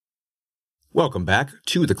Welcome back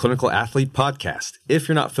to the Clinical Athlete Podcast. If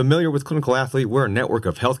you're not familiar with Clinical Athlete, we're a network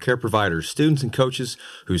of healthcare providers, students, and coaches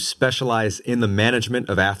who specialize in the management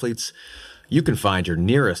of athletes. You can find your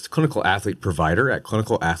nearest clinical athlete provider at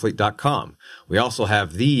clinicalathlete.com. We also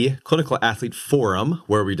have the Clinical Athlete Forum,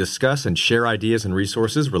 where we discuss and share ideas and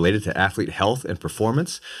resources related to athlete health and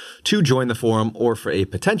performance. To join the forum or for a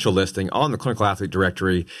potential listing on the Clinical Athlete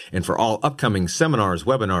Directory and for all upcoming seminars,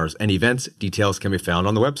 webinars, and events, details can be found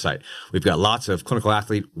on the website. We've got lots of clinical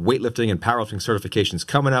athlete weightlifting and powerlifting certifications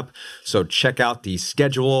coming up, so check out the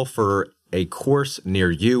schedule for a course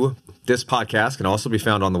near you. This podcast can also be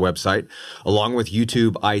found on the website, along with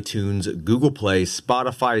YouTube, iTunes, Google Play,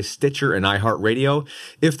 Spotify, Stitcher, and iHeartRadio.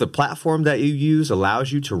 If the platform that you use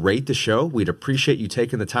allows you to rate the show, we'd appreciate you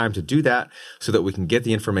taking the time to do that so that we can get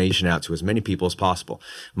the information out to as many people as possible.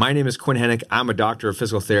 My name is Quinn Hennick. I'm a doctor of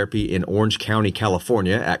physical therapy in Orange County,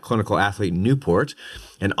 California at Clinical Athlete Newport.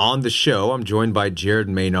 And on the show, I'm joined by Jared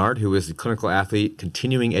Maynard, who is the Clinical Athlete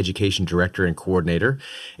Continuing Education Director and Coordinator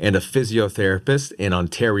and a physiotherapist in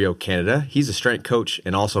Ontario, Canada. He's a strength coach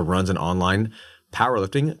and also runs an online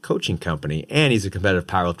powerlifting coaching company, and he's a competitive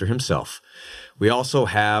powerlifter himself. We also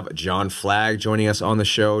have John Flagg joining us on the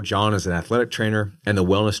show. John is an athletic trainer and the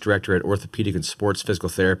wellness director at Orthopedic and Sports Physical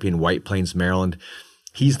Therapy in White Plains, Maryland.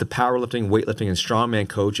 He's the powerlifting, weightlifting, and strongman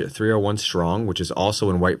coach at 301 Strong, which is also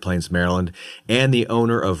in White Plains, Maryland, and the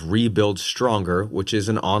owner of Rebuild Stronger, which is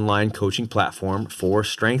an online coaching platform for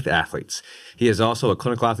strength athletes. He is also a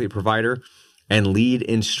clinical athlete provider and lead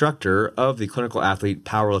instructor of the Clinical Athlete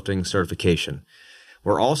Powerlifting Certification.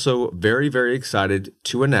 We're also very, very excited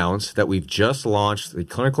to announce that we've just launched the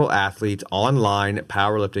Clinical Athlete Online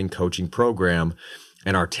Powerlifting Coaching Program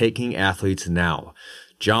and are taking athletes now.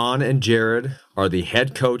 John and Jared are the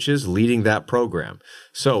head coaches leading that program.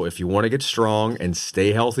 So if you want to get strong and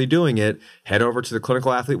stay healthy doing it, head over to the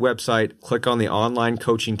Clinical Athlete website, click on the online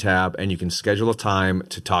coaching tab, and you can schedule a time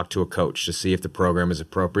to talk to a coach to see if the program is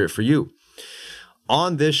appropriate for you.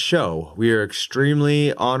 On this show, we are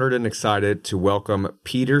extremely honored and excited to welcome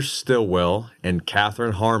Peter Stillwell and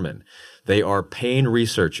Catherine Harmon. They are pain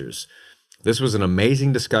researchers. This was an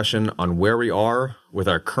amazing discussion on where we are with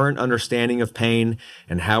our current understanding of pain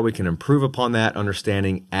and how we can improve upon that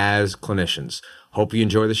understanding as clinicians. Hope you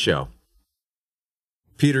enjoy the show.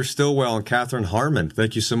 Peter Stillwell and Catherine Harmon,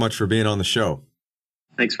 thank you so much for being on the show.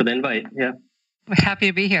 Thanks for the invite. Yeah. We're happy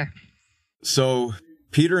to be here. So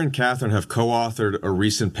Peter and Catherine have co-authored a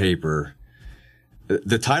recent paper.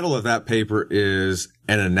 The title of that paper is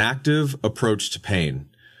An Enactive Approach to Pain,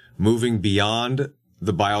 Moving Beyond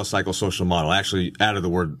the Biopsychosocial Model. Actually, out of the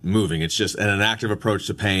word moving, it's just an enactive approach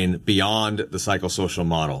to pain beyond the psychosocial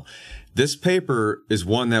model. This paper is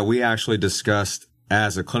one that we actually discussed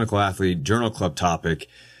as a Clinical Athlete Journal Club topic,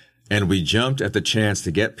 and we jumped at the chance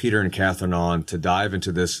to get Peter and Catherine on to dive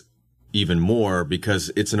into this even more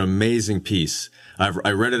because it's an amazing piece.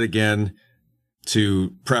 I read it again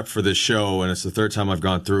to prep for this show, and it's the third time I've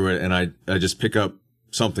gone through it, and I just pick up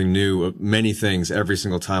something new, many things every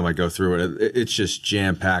single time I go through it. It's just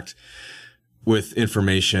jam-packed with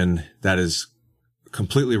information that is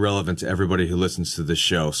completely relevant to everybody who listens to this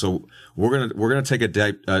show. So we're gonna take a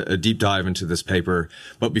deep dive into this paper.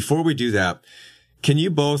 But before we do that, can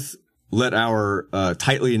you both let our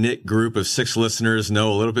tightly knit group of 6 listeners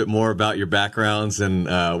know a little bit more about your backgrounds and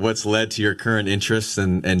what's led to your current interests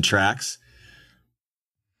and tracks?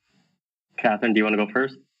 Catherine, do you want to go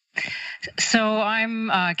first? So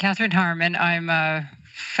I'm Catherine Harmon. I'm a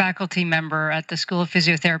faculty member at the School of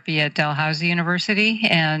Physiotherapy at Dalhousie University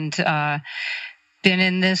and been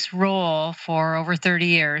in this role for over 30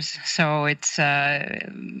 years. So it's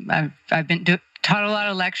I've been taught a lot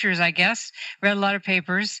of lectures, I guess, read a lot of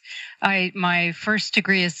papers. My first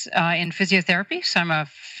degree is in physiotherapy, so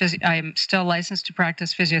I'm still licensed to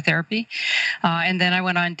practice physiotherapy. And then I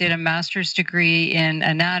went on and did a master's degree in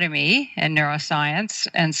anatomy and neuroscience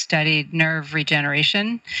and studied nerve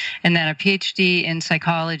regeneration, and then a PhD in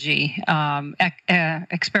psychology,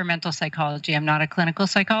 experimental psychology. I'm not a clinical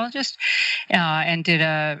psychologist, and did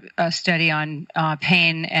a study on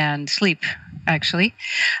pain and sleep, actually.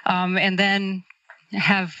 And then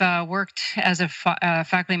have worked as a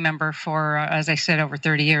faculty member for, as I said, over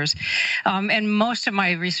 30 years. And most of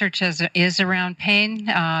my research is around pain,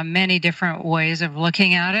 many different ways of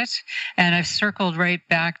looking at it. And I've circled right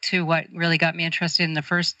back to what really got me interested in the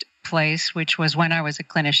first place, which was when I was a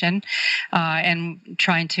clinician, and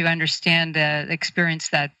trying to understand the experience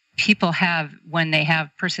that people have when they have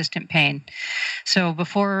persistent pain. So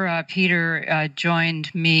before Peter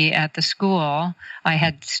joined me at the school, I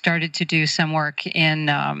had started to do some work in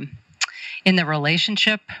in the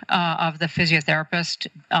relationship of the physiotherapist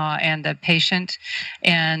and the patient.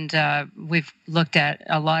 And we've looked at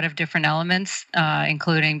a lot of different elements,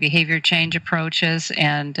 including behavior change approaches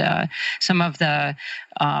and some of the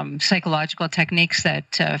psychological techniques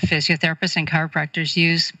that physiotherapists and chiropractors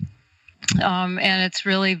use. And it's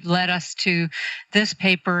really led us to this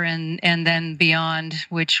paper and then beyond,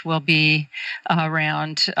 which will be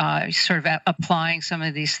around sort of applying some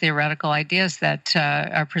of these theoretical ideas that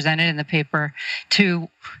are presented in the paper to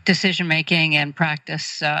decision-making and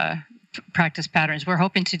practice patterns. We're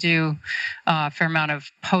hoping to do a fair amount of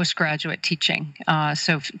postgraduate teaching,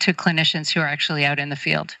 so to clinicians who are actually out in the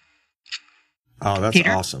field. Oh, that's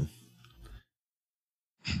Peter? Awesome.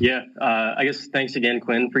 Yeah, I guess thanks again,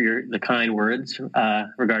 Quinn, for the kind words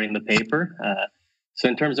regarding the paper. So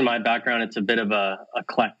in terms of my background, it's a bit of a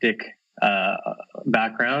eclectic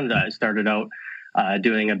background. I started out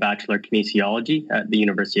doing a Bachelor of Kinesiology at the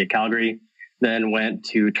University of Calgary, then went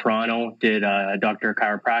to Toronto, did a Doctor of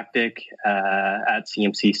Chiropractic at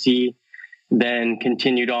CMCC, then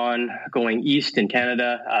continued on going east in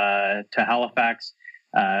Canada to Halifax.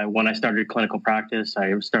 When I started clinical practice,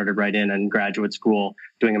 I started right in graduate school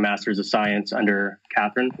doing a Master's of Science under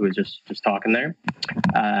Catherine, who was just talking there.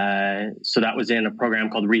 So that was in a program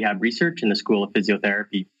called Rehab Research in the School of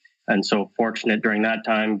Physiotherapy. And so fortunate during that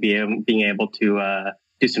time being able to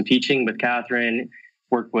do some teaching with Catherine,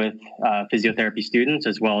 work with physiotherapy students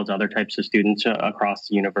as well as other types of students across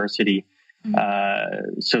the university.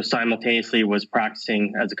 So simultaneously was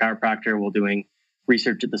practicing as a chiropractor while doing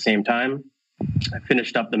research at the same time. I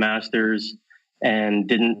finished up the master's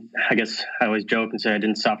and I guess I always joke and say I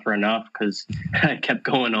didn't suffer enough because I kept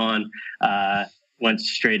going on, went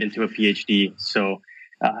straight into a PhD. So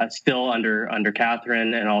still under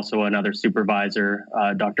Catherine and also another supervisor,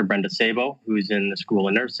 Dr. Brenda Sabo, who's in the School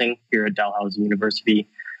of Nursing here at Dalhousie University.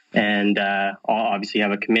 And I'll obviously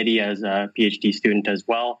have a committee as a PhD student as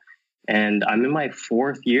well. And I'm in my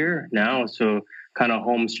 4th year now, so kind of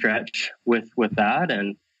home stretch with that.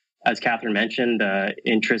 And as Catherine mentioned,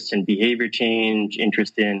 interest in behavior change,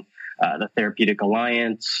 interest in the therapeutic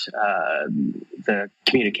alliance, the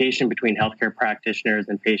communication between healthcare practitioners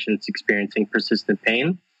and patients experiencing persistent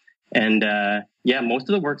pain. And most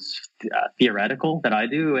of the work's theoretical that I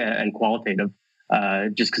do and qualitative,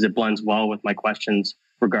 just because it blends well with my questions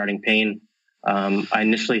regarding pain. I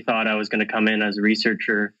initially thought I was going to come in as a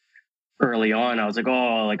researcher early on. I was like,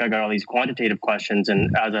 I got all these quantitative questions.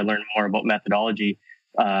 And as I learned more about methodology,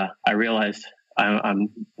 I realized I'm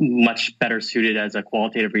much better suited as a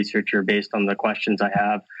qualitative researcher based on the questions I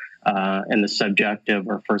have and the subjective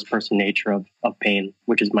or first-person nature of pain,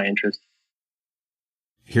 which is my interest.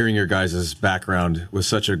 Hearing your guys' background with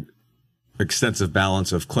such a extensive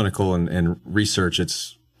balance of clinical and research,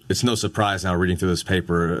 it's no surprise now reading through this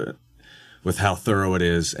paper with how thorough it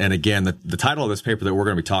is. And again, the title of this paper that we're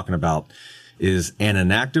going to be talking about is An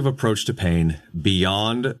Enactive Approach to Pain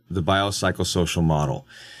Beyond the Biopsychosocial Model.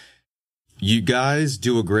 You guys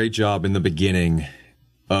do a great job in the beginning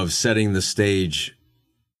of setting the stage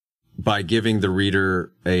by giving the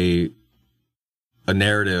reader a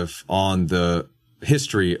narrative on the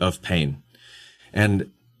history of pain.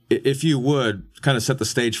 And if you would kind of set the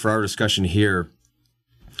stage for our discussion here,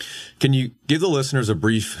 can you give the listeners a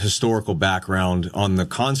brief historical background on the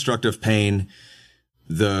construct of pain,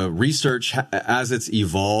 the research as it's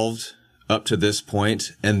evolved up to this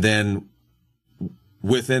point, and then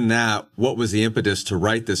within that, what was the impetus to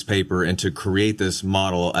write this paper and to create this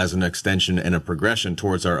model as an extension and a progression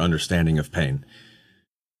towards our understanding of pain?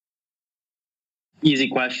 Easy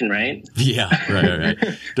question, right? Yeah, right.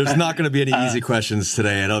 There's not going to be any easy questions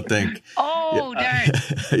today, I don't think. Oh, darn.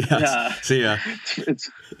 Yes. See ya.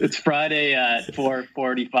 It's Friday at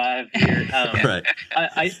 4:45 here. Right.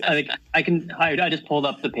 I just pulled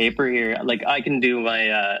up the paper here. Like I can do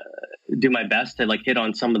my best to hit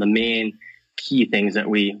on some of the main key things that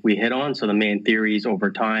we hit on. So the main theories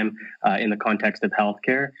over time in the context of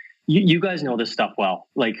healthcare. You guys know this stuff well.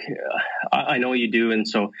 I know you do, and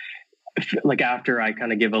so. After I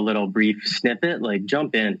kind of give a little brief snippet,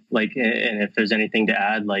 jump in, and if there's anything to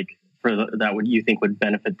add, that would you think would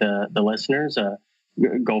benefit the listeners,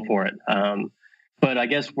 go for it. But I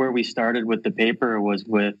guess where we started with the paper was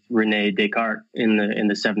with René Descartes in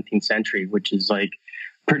the 17th century, which is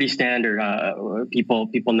pretty standard.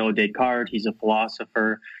 People know Descartes. He's a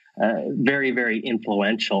philosopher, very, very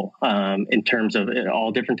influential in terms of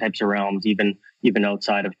all different types of realms, even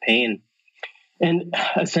outside of pain. And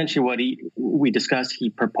essentially what we discussed, he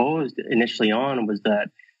proposed initially on was that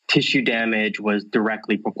tissue damage was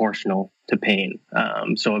directly proportional to pain.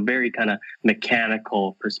 So a very kind of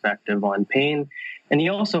mechanical perspective on pain. And he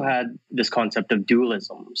also had this concept of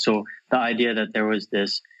dualism. So the idea that there was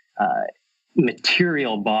this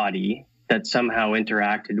material body that somehow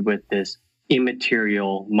interacted with this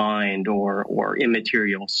immaterial mind or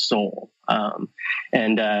immaterial soul.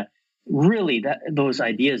 Really, those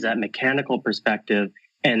ideas, that mechanical perspective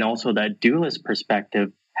and also that dualist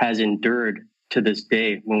perspective has endured to this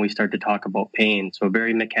day when we start to talk about pain. So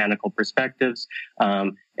very mechanical perspectives.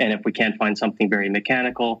 And if we can't find something very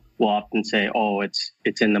mechanical, we'll often say, oh, it's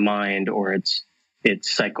in the mind, or it's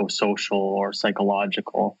psychosocial or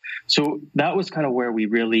psychological. So that was kind of where we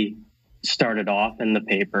really started off in the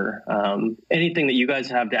paper. Anything that you guys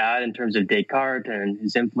have to add in terms of Descartes and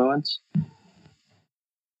his influence?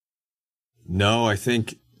 No, I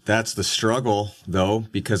think that's the struggle, though,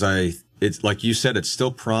 because it's like you said, it's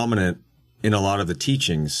still prominent in a lot of the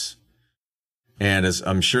teachings. And as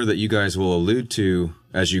I'm sure that you guys will allude to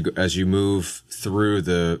as you move through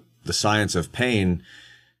the science of pain,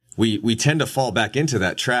 we tend to fall back into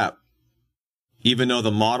that trap, even though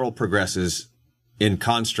the model progresses in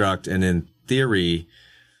construct and in theory.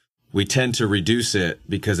 We tend to reduce it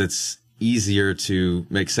because it's easier to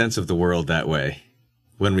make sense of the world that way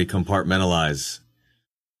when we compartmentalize.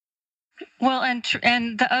 Well, and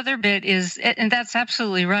the other bit is, and that's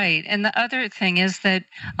absolutely right. And the other thing is that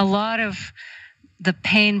a lot of the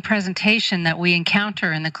pain presentation that we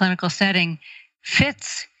encounter in the clinical setting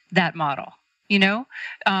fits that model.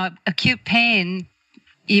 Acute pain,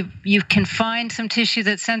 you can find some tissue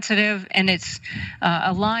that's sensitive, and it's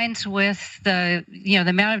aligns with the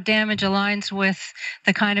amount of damage aligns with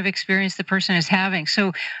the kind of experience the person is having.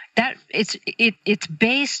 So that it's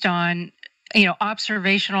based on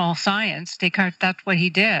observational science. Descartes, that's what he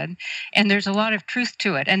did, and there's a lot of truth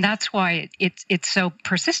to it, and that's why it's so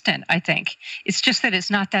persistent. I think it's just that it's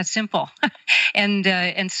not that simple,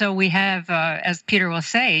 and so we have, as Peter will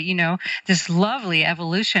say, this lovely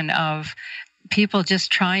evolution of people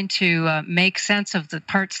just trying to make sense of the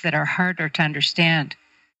parts that are harder to understand.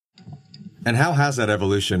 And how has that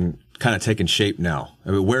evolution kind of taken shape now?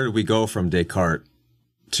 I mean, where did we go from Descartes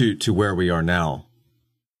to where we are now?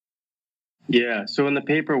 Yeah, so in the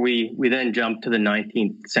paper, we then jump to the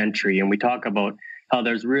 19th century, and we talk about how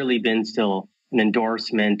there's really been still an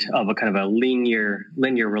endorsement of a kind of a linear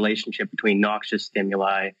relationship between noxious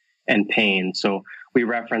stimuli and pain. So we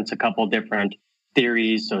reference a couple different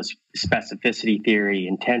theories, so specificity theory,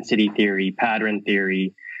 intensity theory, pattern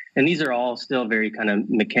theory, and these are all still very kind of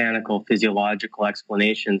mechanical, physiological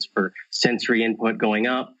explanations for sensory input going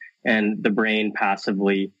up and the brain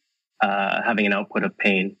passively having an output of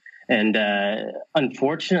pain. And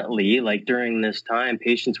unfortunately, like during this time,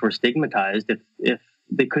 patients were stigmatized if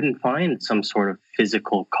they couldn't find some sort of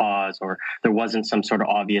physical cause or there wasn't some sort of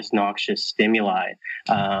obvious noxious stimuli.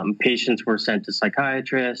 Patients were sent to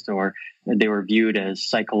psychiatrists, or they were viewed as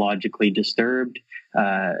psychologically disturbed,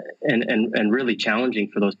 and really challenging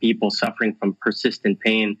for those people suffering from persistent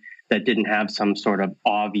pain that didn't have some sort of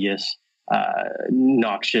obvious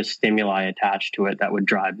noxious stimuli attached to it that would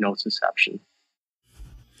drive nociception.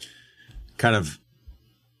 Kind of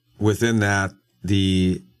within that,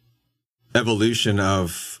 the evolution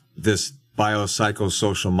of this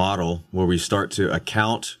biopsychosocial model where we start to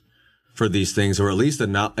account for these things, or at least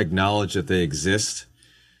acknowledge that they exist.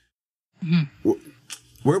 Mm-hmm.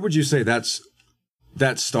 Where would you say that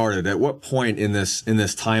started? At what point in this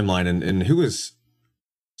timeline, and who is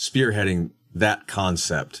spearheading that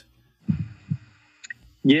concept?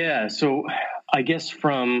 Yeah, so I guess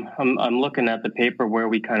I'm looking at the paper where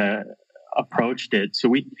we kind of approached it.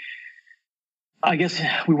 So I guess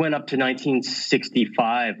we went up to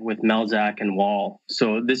 1965 with Melzack and Wall.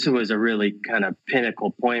 So this was a really kind of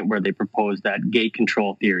pinnacle point where they proposed that gate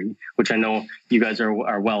control theory, which I know you guys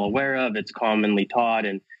are well aware of. It's commonly taught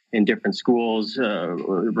in different schools,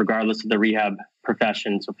 regardless of the rehab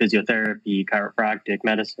profession. So physiotherapy, chiropractic,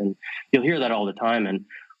 medicine, you'll hear that all the time. And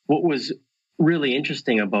what was really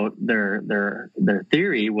interesting about their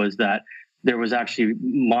theory was that there was actually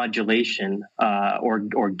modulation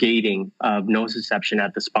or gating of nociception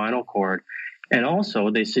at the spinal cord. And also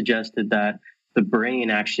they suggested that the brain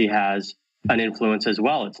actually has an influence as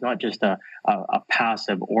well. It's not just a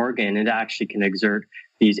passive organ. It actually can exert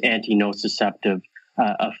these anti-nociceptive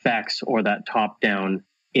effects or that top-down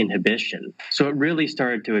inhibition. So it really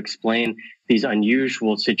started to explain these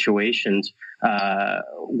unusual situations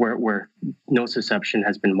where nociception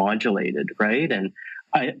has been modulated, right? And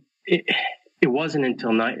it wasn't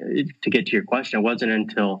until, to get to your question, it wasn't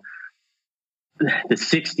until the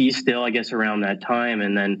 60s still, I guess, around that time,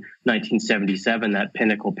 and then 1977, that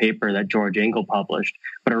pinnacle paper that George Engel published.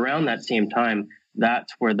 But around that same time,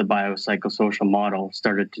 that's where the biopsychosocial model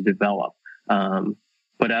started to develop.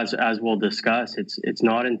 But as we'll discuss, it's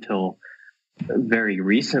not until very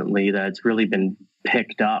recently that it's really been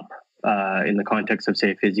picked up in the context of,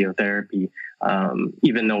 say, physiotherapy,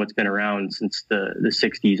 even though it's been around since the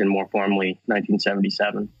 60s and more formally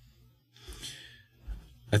 1977.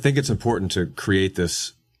 I think it's important to create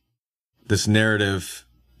this narrative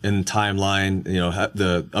and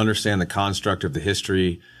timeline, understand the construct of the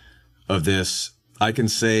history of this. I can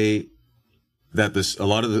say that a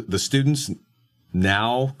lot of the students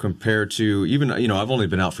now, compared to even, I've only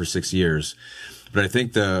been out for 6 years, but I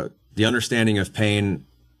think the understanding of pain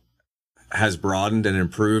has broadened and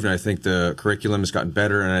improved. And I think the curriculum has gotten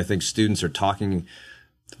better. And I think students are talking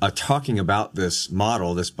about this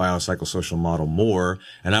model, this biopsychosocial model, more.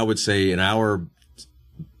 And I would say in our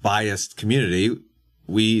biased community,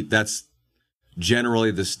 that's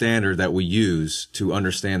generally the standard that we use to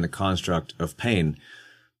understand the construct of pain.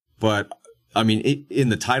 But I mean, in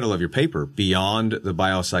the title of your paper, Beyond the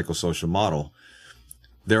Biopsychosocial Model,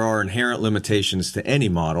 there are inherent limitations to any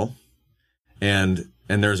model. And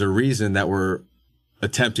there's a reason that we're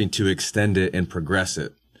attempting to extend it and progress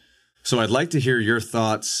it. So I'd like to hear your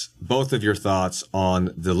thoughts, both of your thoughts,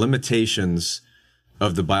 on the limitations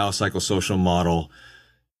of the biopsychosocial model,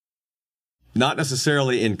 not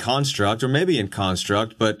necessarily in construct, or maybe in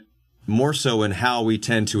construct, but more so in how we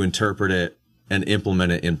tend to interpret it and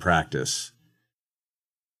implement it in practice.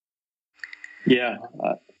 Yeah.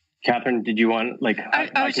 Catherine, did you want,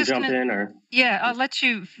 I can jump in, or? Yeah, I'll let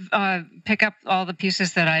you pick up all the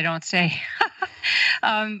pieces that I don't say.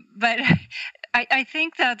 But I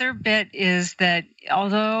think the other bit is that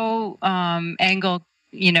although Engel,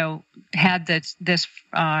 had this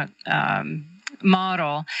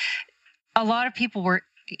model, a lot of people were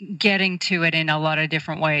getting to it in a lot of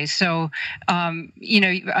different ways. So,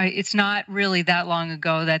 it's not really that long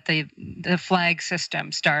ago that the flag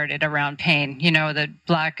system started around pain, the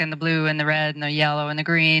black and the blue and the red and the yellow and the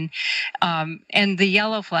green. And the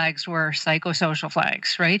yellow flags were psychosocial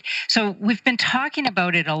flags, right? So we've been talking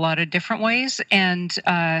about it a lot of different ways. And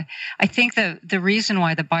I think the reason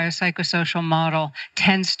why the biopsychosocial model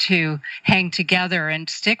tends to hang together and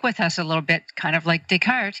stick with us a little bit, kind of like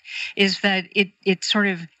Descartes, is that it sort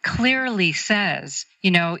of clearly says,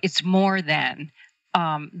 it's more than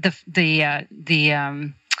the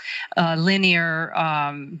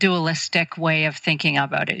linear, dualistic way of thinking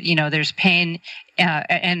about it. There's pain,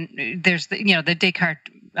 and there's the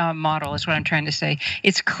Descartes model is what I'm trying to say.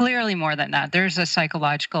 It's clearly more than that. There's a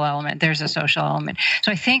psychological element. There's a social element.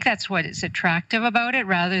 So I think that's what is attractive about it,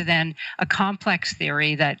 rather than a complex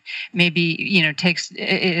theory that maybe,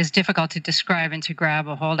 is difficult to describe and to grab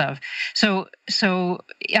a hold of. So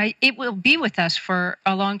it will be with us for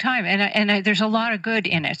a long time. And there's a lot of good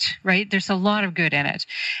in it, right? There's a lot of good in it.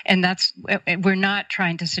 And we're not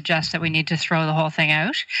trying to suggest that we need to throw the whole thing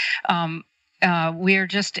out. We're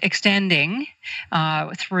just extending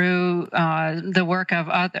through the work of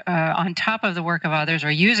on top of the work of others,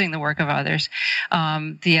 or using the work of others,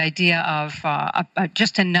 the idea of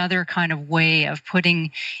just another kind of way of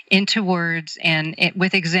putting into words and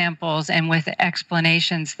with examples and with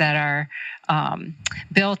explanations that are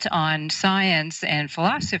built on science and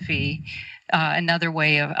philosophy. Another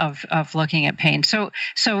way of looking at pain. So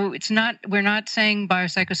we're not saying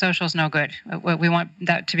biopsychosocial is no good. We want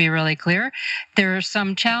that to be really clear. There are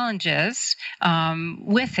some challenges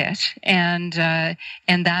with it, and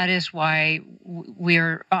that is why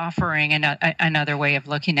we're offering another way of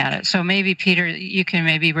looking at it. So maybe, Peter, you can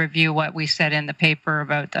maybe review what we said in the paper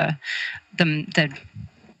about the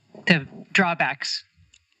drawbacks.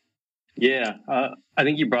 Yeah, I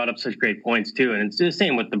think you brought up such great points too. And it's the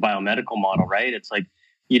same with the biomedical model, right? It's like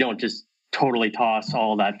you don't just totally toss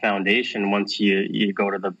all that foundation once you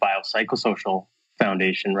go to the biopsychosocial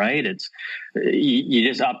foundation, right? It's you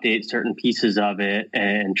just update certain pieces of it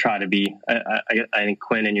and try to be, I think,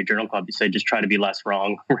 Quinn, in your journal club, you say just try to be less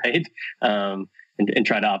wrong, right? And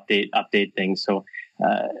try to update things. So,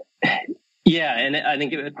 yeah, and I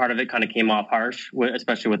think part of it kind of came off harsh,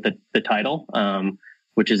 especially with the title,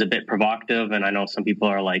 which is a bit provocative. And I know some people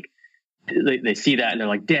are like, they see that and they're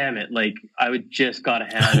like, damn it, like I would just got a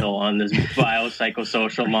handle on this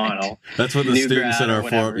biopsychosocial model. That's what the students in our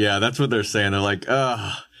forum, yeah, that's what they're saying. They're like,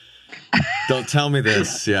 don't tell me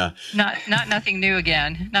this. Yeah. Not nothing new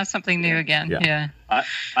again. Not something new again. Yeah. I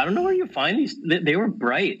don't know where you find these. They were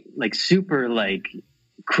bright, like super, like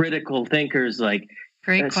critical thinkers, like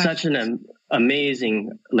great such an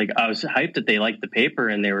amazing, like I was hyped that they liked the paper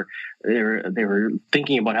and they were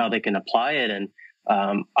thinking about how they can apply it. And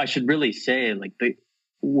I should really say, like,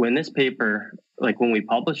 when this paper, like when we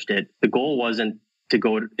published it, the goal wasn't to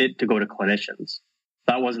go to clinicians.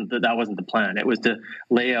 That wasn't the plan. It was to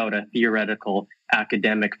lay out a theoretical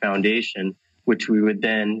academic foundation, which we would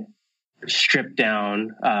then strip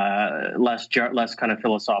down, less kind of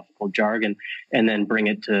philosophical jargon, and then bring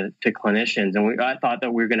it to clinicians. And I thought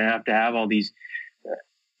that we were going to have all these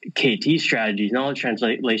KT strategies, knowledge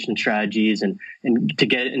translation strategies, and to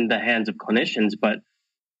get it in the hands of clinicians. But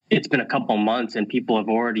it's been a couple months, and people have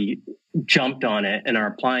already jumped on it and are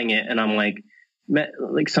applying it. And I'm like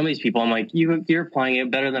some of these people, I'm like, you're applying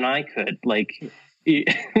it better than I could,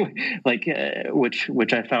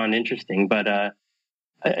 which I found interesting. But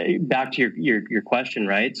back to your question,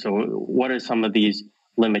 right? So what are some of these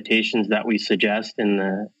limitations that we suggest in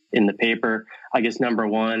the paper? I guess number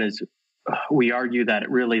one is we argue that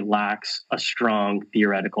it really lacks a strong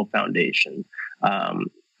theoretical foundation,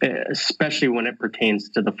 especially when it pertains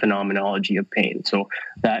to the phenomenology of pain. So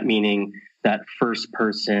that meaning that first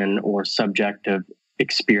person or subjective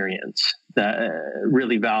experience, that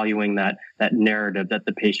really valuing that narrative that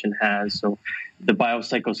the patient has. So the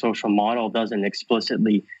biopsychosocial model doesn't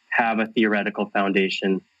explicitly have a theoretical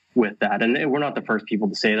foundation with that. And we're not the first people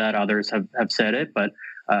to say that. Others have said it, but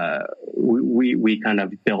we kind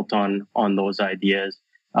of built on those ideas.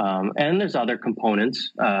 And there's other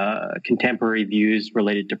components, contemporary views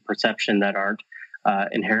related to perception that aren't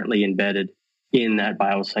inherently embedded in that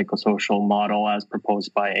biopsychosocial model as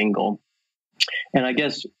proposed by Engel. And I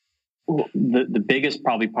guess the biggest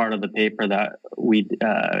probably part of the paper that we,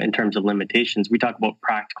 in terms of limitations, we talk about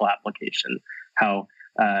practical application, how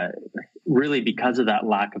really because of that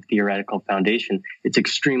lack of theoretical foundation, it's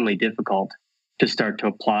extremely difficult to start to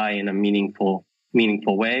apply in a meaningful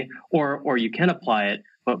way, or you can apply it,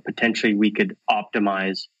 but potentially we could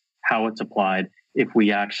optimize how it's applied if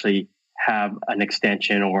we actually have an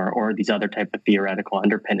extension or these other type of theoretical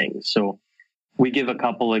underpinnings. So we give a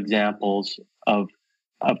couple examples of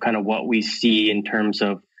kind of what we see in terms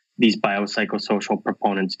of these biopsychosocial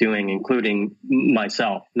proponents doing, including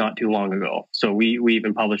myself not too long ago. So we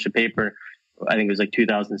even published a paper, I think it was like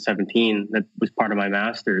 2017, that was part of my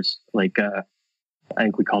master's, I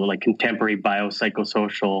think we called it like contemporary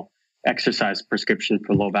biopsychosocial exercise prescription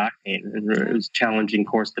for low back pain. And it was challenging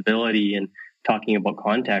core stability and talking about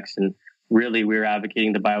context. And really we were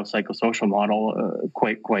advocating the biopsychosocial model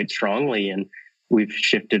quite strongly. And we've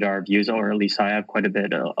shifted our views, or at least I have quite a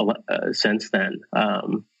bit since then.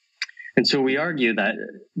 And so we argue that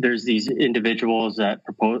there's these individuals that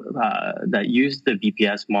propose that use the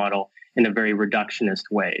BPS model in a very reductionist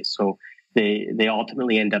way. So they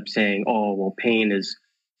ultimately end up saying, oh, well, pain is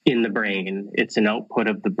in the brain. It's an output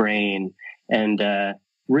of the brain, and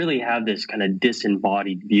really have this kind of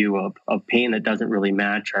disembodied view of pain that doesn't really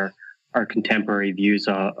match our contemporary views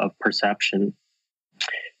of perception.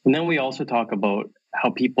 And then we also talk about how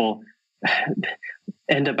people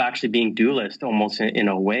end up actually being dualist almost in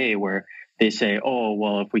a way where they say, oh,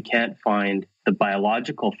 well, if we can't find the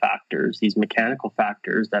biological factors, these mechanical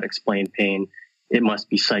factors that explain pain, it must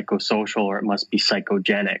be psychosocial or it must be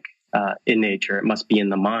psychogenic in nature. It must be in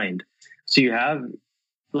the mind. So you have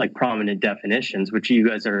like prominent definitions, which you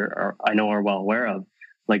guys I know are well aware of,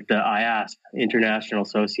 like the IASP, International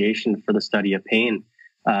Association for the Study of Pain.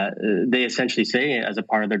 They essentially say as a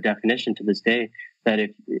part of their definition to this day that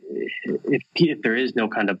if there is no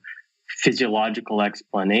kind of physiological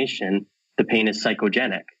explanation, the pain is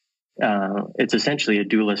psychogenic. It's essentially a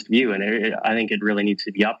dualist view, and I think it really needs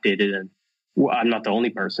to be updated. And I'm not the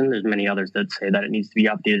only person. There's many others that say that it needs to be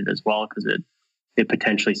updated as well because it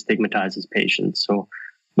potentially stigmatizes patients. So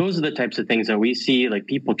those are the types of things that we see, like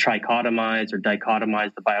people trichotomize or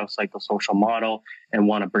dichotomize the biopsychosocial model and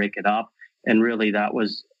want to break it up. And really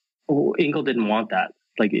Engel didn't want that.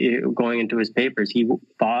 Like going into his papers, he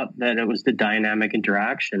thought that it was the dynamic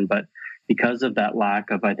interaction, but because of that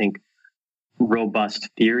lack of, I think, robust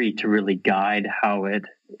theory to really guide how it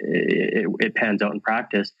pans out in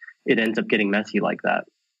practice, it ends up getting messy like that.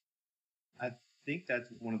 I think that's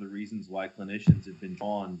one of the reasons why clinicians have been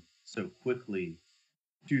drawn so quickly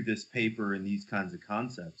to this paper and these kinds of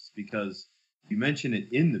concepts, because you mention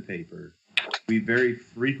it in the paper, we very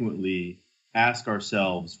frequently ask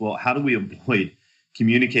ourselves, well, how do we avoid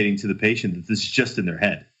communicating to the patient that this is just in their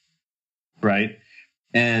head, right?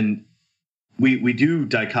 And we do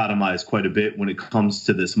dichotomize quite a bit when it comes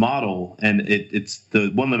to this model. And it's the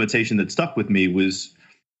one limitation that stuck with me was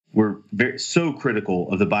we're so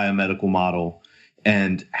critical of the biomedical model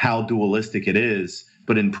and how dualistic it is.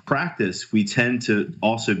 But in practice, we tend to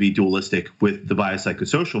also be dualistic with the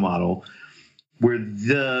biopsychosocial model, where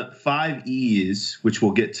the 5 E's, which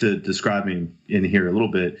we'll get to describing in here a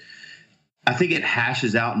little bit, I think it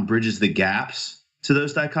hashes out and bridges the gaps to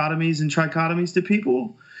those dichotomies and trichotomies to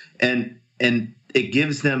people. And it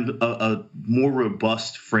gives them a more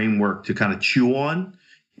robust framework to kind of chew on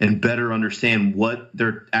and better understand what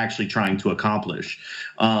they're actually trying to accomplish.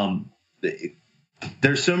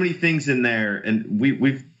 There's so many things in there, and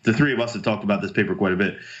we've the three of us have talked about this paper quite a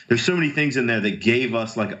bit. There's so many things in there that gave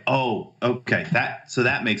us like, oh, okay,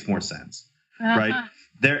 that makes more sense, right?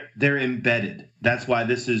 They're embedded. That's why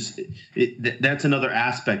this is that's another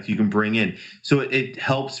aspect you can bring in. So it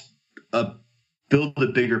helps build a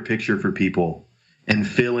bigger picture for people and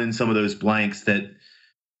fill in some of those blanks that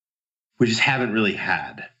we just haven't really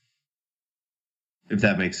had, if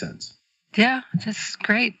that makes sense. Yeah, that's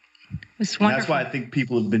great. It's wonderful. And that's why I think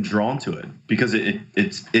people have been drawn to it, because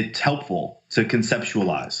it's helpful to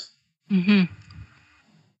conceptualize. Mm-hmm.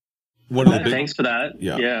 Thanks for that.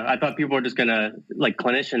 Yeah, I thought people were just gonna, like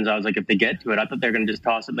clinicians, I was like, if they get to it, I thought they were gonna just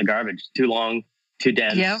toss it in the garbage. Too long, too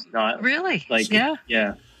dense. Yeah, not really. Like, yeah.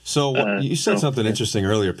 So you said something interesting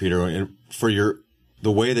earlier, Peter, and for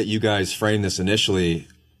the way that you guys framed this initially,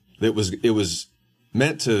 it was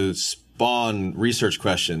meant to spawn research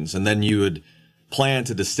questions, and then you would plan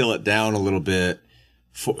to distill it down a little bit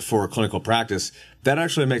for clinical practice. That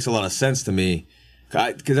actually makes a lot of sense to me,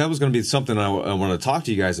 because that was going to be something I want to talk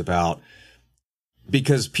to you guys about,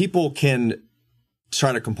 because people can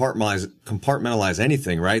try to compartmentalize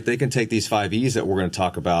anything, right? They can take these 5 E's that we're going to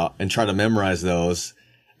talk about and try to memorize those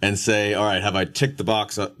and say, all right, have I ticked the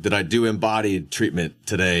box? Did I do embodied treatment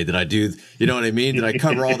today? Did I do, you know what I mean? Did I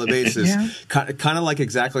cover all the bases? Yeah. Kind of like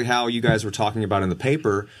exactly how you guys were talking about in the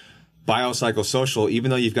paper. Biopsychosocial, even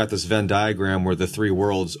though you've got this Venn diagram where the three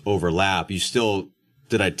worlds overlap, you still,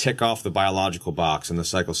 did I tick off the biological box and the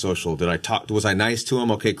psychosocial? Was I nice to them?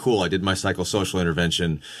 Okay, cool. I did my psychosocial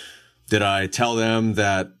intervention. Did I tell them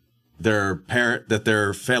that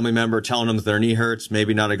their family member telling them that their knee hurts,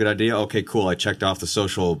 maybe not a good idea? Okay, cool. I checked off the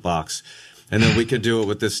social box. And then we could do it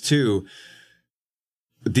with this too.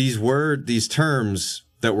 These terms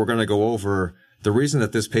that we're going to go over, the reason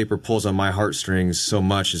that this paper pulls on my heartstrings so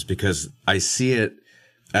much is because I see it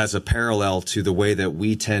as a parallel to the way that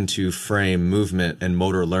we tend to frame movement and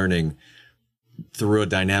motor learning through a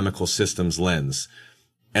dynamical systems lens.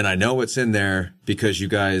 And I know it's in there because you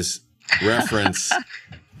guys reference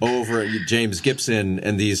over James Gibson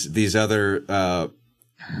and these other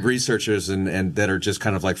researchers and that are just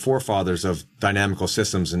kind of like forefathers of dynamical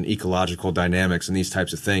systems and ecological dynamics and these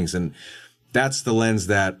types of things. And that's the lens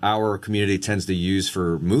that our community tends to use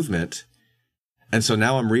for movement. And so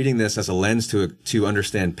now I'm reading this as a lens to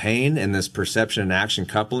understand pain and this perception and action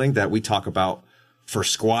coupling that we talk about for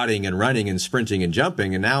squatting and running and sprinting and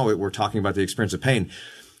jumping. And now we're talking about the experience of pain.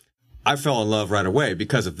 I fell in love right away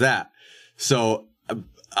because of that. So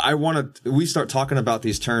we start talking about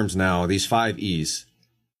these terms now, these 5 E's: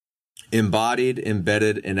 embodied,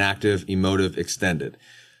 embedded, inactive, emotive, extended.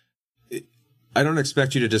 I don't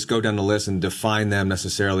expect you to just go down the list and define them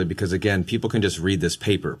necessarily, because again, people can just read this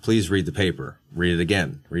paper. Please read the paper. Read it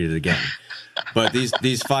again. Read it again. But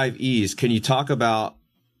these 5 E's, can you talk about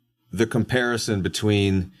the comparison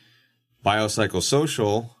between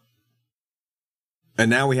biopsychosocial, and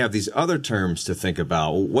now we have these other terms to think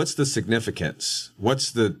about? What's the significance?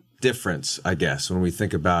 What's the difference, I guess, when we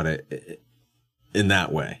think about it in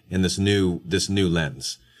that way, in this new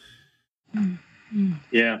lens?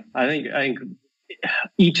 Yeah, I think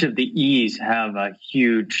each of the E's have a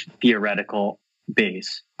huge theoretical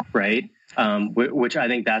base, right? Which I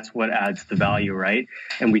think that's what adds the value, right?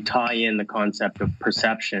 And we tie in the concept of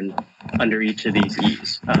perception under each of these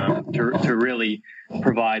E's to really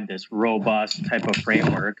provide this robust type of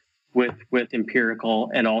framework with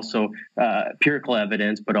empirical and also empirical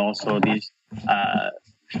evidence, but also these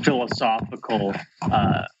philosophical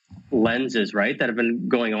lenses, right, that have been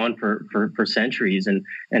going on for centuries,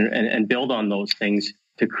 and build on those things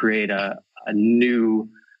to create a new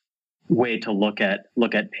way to look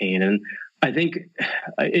at pain. And I think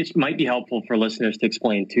it might be helpful for listeners to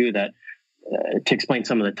explain too that to explain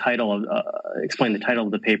some of the title of explain the title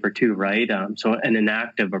of the paper too, right? So an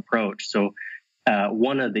inactive approach. So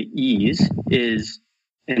one of the E's is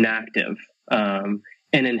inactive. And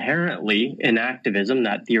inherently, inactivism,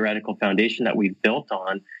 that theoretical foundation that we've built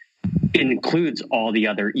on, includes all the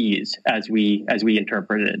other E's as we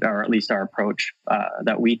interpret it, or at least our approach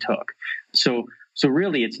that we took. So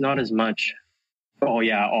really, it's not as much, oh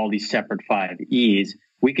yeah, all these separate 5 E's.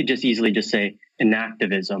 We could just easily just say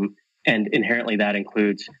inactivism, and inherently that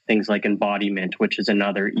includes things like embodiment, which is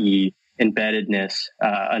another E, embeddedness,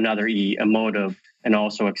 another E, emotive, and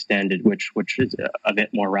also extended, which is a bit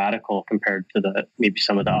more radical compared to maybe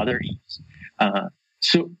some of the other E's.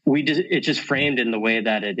 So it's just framed in the way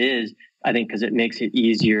that it is, I think because it makes it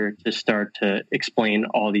easier to start to explain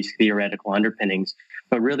all these theoretical underpinnings.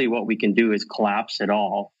 But really what we can do is collapse it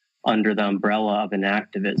all under the umbrella of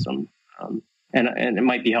enactivism. And it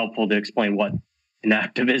might be helpful to explain what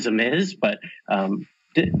enactivism is, but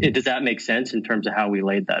does that make sense in terms of how we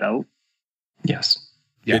laid that out? Yes.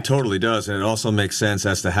 Yeah. It totally does. And it also makes sense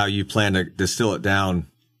as to how you plan to distill it down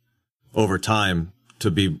over time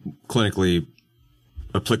to be clinically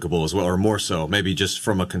applicable as well, or more so, maybe just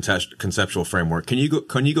from a conceptual framework. Can you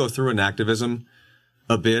go through enactivism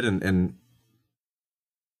a bit and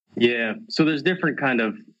Yeah. So there's different kind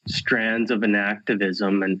of strands of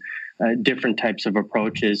enactivism and different types of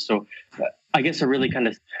approaches. So I guess a really kind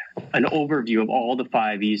of an overview of all the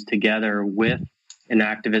 5 E's together with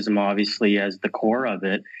enactivism, obviously, as the core of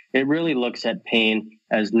it. It really looks at pain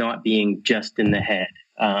as not being just in the head.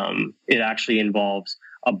 It actually involves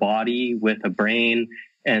a body with a brain,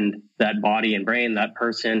 and that body and brain, that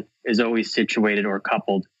person is always situated or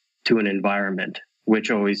coupled to an environment,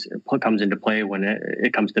 which always comes into play when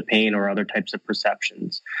it comes to pain or other types of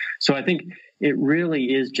perceptions. So I think it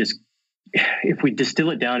really is just, if we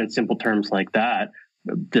distill it down in simple terms like that,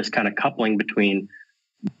 this kind of coupling between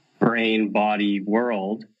brain, body,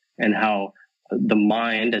 world, and how the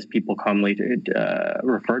mind, as people commonly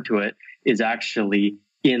refer to it, is actually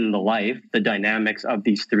in the life, the dynamics of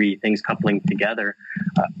these 3 things coupling together.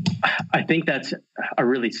 I think that's a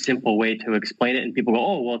really simple way to explain it. And people go,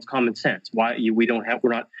 "Oh, well, it's common sense. We're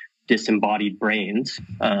not disembodied brains.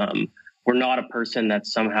 We're not a person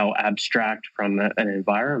that's somehow abstract from an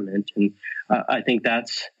environment." And I think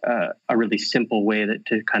that's a really simple way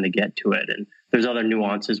to kind of get to it. And there's other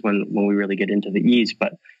nuances when we really get into the E's,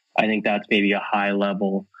 but I think that's maybe a high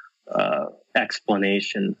level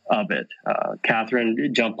explanation of it.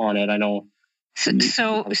 Catherine, jump on it. I know.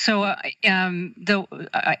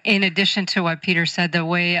 In addition to what Peter said, the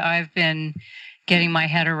way I've been getting my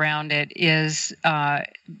head around it is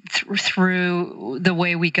through the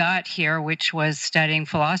way we got here, which was studying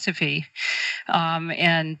philosophy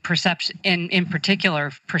and perception, in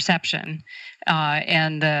particular perception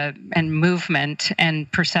and movement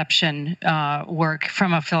and perception work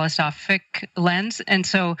from a philosophic lens. And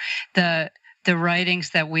so the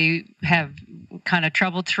writings that we have kind of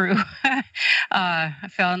troubled through, I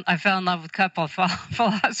fell in love with a couple of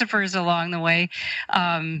philosophers along the way.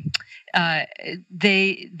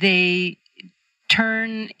 They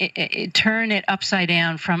turn it upside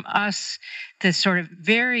down from us, the sort of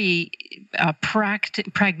very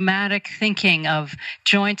pragmatic thinking of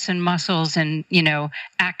joints and muscles and,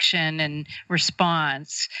 action and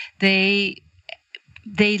response. They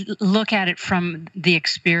look at it from the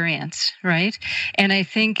experience, right? And I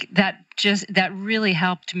think that really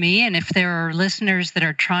helped me. And if there are listeners that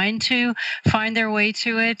are trying to find their way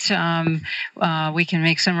to it, we can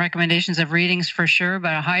make some recommendations of readings for sure.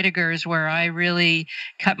 But Heidegger is where I really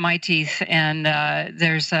cut my teeth. And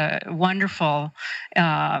there's a wonderful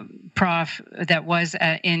prof that was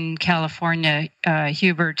in California,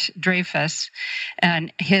 Hubert Dreyfus,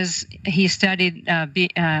 and he studied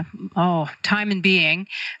time and being,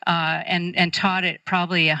 and taught it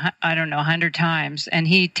probably 100 times. And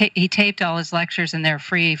he taped all his lectures, and they're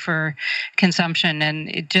free for consumption. And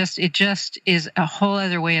it just is a whole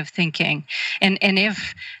other way of thinking. And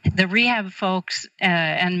if the rehab folks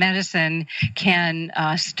and medicine can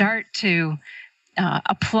start to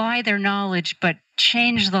apply their knowledge, but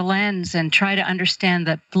change the lens and try to understand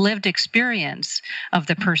the lived experience of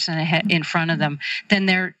the person in front of them, then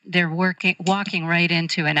they're walking right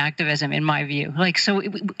into enactivism, in my view. So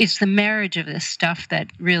it's the marriage of this stuff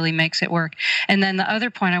that really makes it work. And then the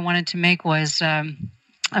other point I wanted to make was a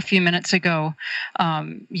few minutes ago,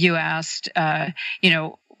 you asked, compare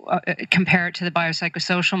it to the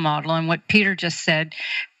biopsychosocial model, and what Peter just said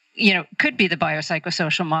could be the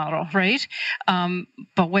biopsychosocial model, right?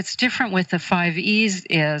 But what's different with the 5 E's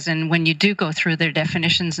is, and when you do go through their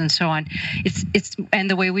definitions and so on, it's and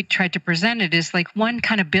the way we tried to present it is like one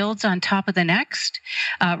kind of builds on top of the next,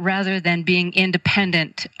 rather than being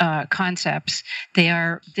independent concepts. They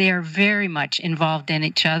are very much involved in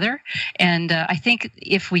each other, and I think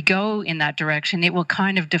if we go in that direction, it will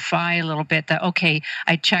kind of defy a little bit that, okay,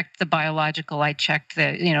 I checked the biological, I checked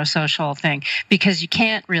the social thing, because you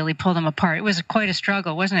can't really pull them apart. It was quite a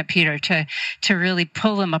struggle, wasn't it, Peter, to really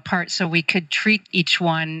pull them apart so we could treat each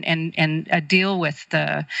one and deal with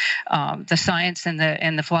the science and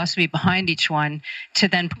the philosophy behind each one, to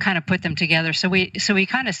then kind of put them together. So we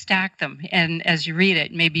kind of stacked them, and as you read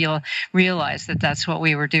it, maybe you'll realize that that's what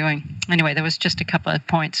we were doing. Anyway, there was just a couple of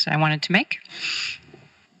points I wanted to make.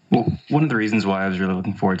 Well, one of the reasons why I was really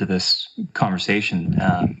looking forward to this conversation,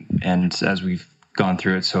 and as we've gone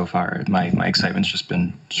through it so far, my excitement's just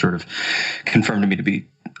been sort of confirmed to me to be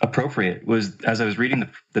appropriate. Was as I was reading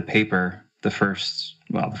the paper the first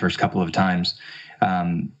couple of times,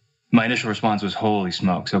 my initial response was, holy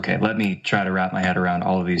smokes, okay, let me try to wrap my head around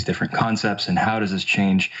all of these different concepts and how does this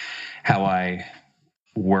change how I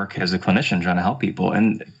work as a clinician trying to help people.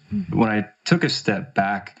 And when I took a step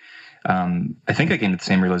back, I think I came to the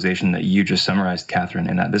same realization that you just summarized, Catherine,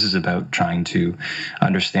 in that this is about trying to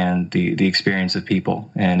understand the experience of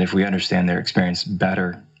people. And if we understand their experience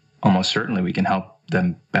better, almost certainly we can help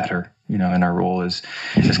them better, in our role as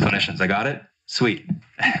clinicians. I got it? Sweet.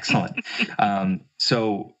 Excellent.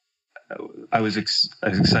 So I was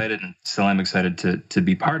excited, and still am excited to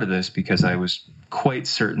be part of this, because I was quite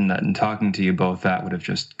certain that in talking to you both, that would have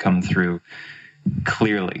just come through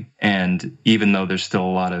clearly. And even though there's still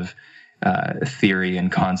a lot of theory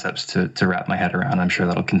and concepts to wrap my head around, I'm sure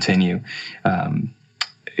that'll continue.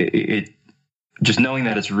 It just knowing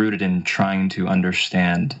that it's rooted in trying to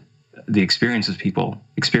understand the experiences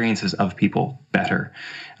of people better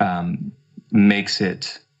makes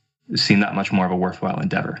it seem that much more of a worthwhile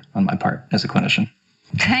endeavor on my part as a clinician.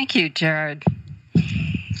 Thank you, Jared.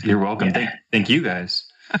 You're welcome. Yeah. Thank you guys.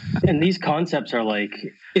 And these concepts are like,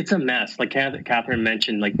 it's a mess. Like Catherine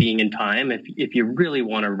mentioned, like being in time. If you really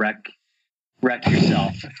want to wreck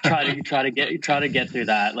yourself, try to get through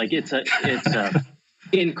that. Like it's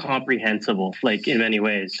incomprehensible, like in many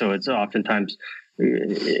ways. So it's oftentimes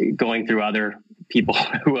going through other people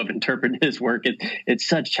who have interpreted his work. It's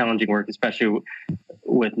such challenging work, especially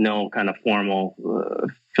with no kind of formal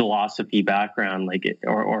philosophy background,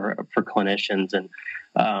 or for clinicians. And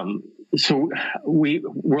so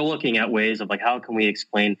we're looking at ways of like, how can we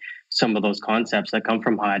explain some of those concepts that come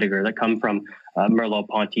from Heidegger, that come from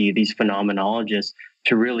Merleau-Ponty, these phenomenologists,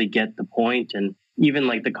 to really get the point. And even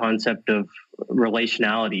like the concept of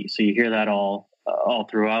relationality. So you hear that all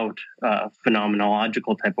throughout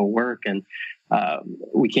phenomenological type of work. And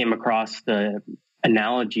we came across the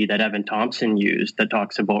analogy that Evan Thompson used that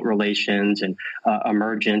talks about relations and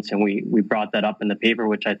emergence. And we brought that up in the paper,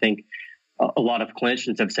 which I think a lot of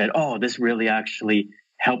clinicians have said, oh, this really actually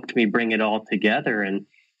helped me bring it all together. And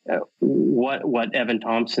what Evan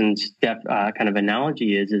Thompson's kind of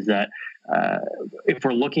analogy is that if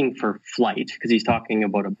we're looking for flight, because he's talking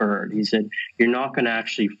about a bird, he said, you're not going to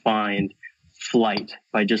actually find flight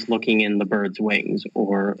by just looking in the bird's wings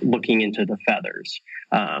or looking into the feathers.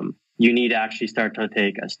 You need to actually start to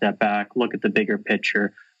take a step back, look at the bigger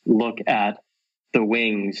picture, look at the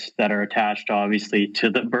wings that are attached, obviously, to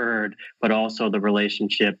the bird, but also the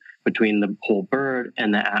relationship between the whole bird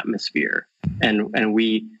and the atmosphere. And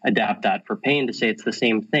we adapt that for pain to say it's the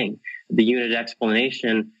same thing. The unit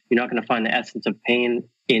explanation, you're not going to find the essence of pain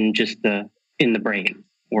in the brain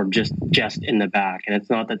or just in the back. And it's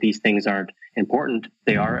not that these things aren't important.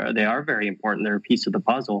 They are very important. They're a piece of the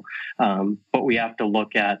puzzle. But we have to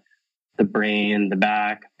look at the brain, the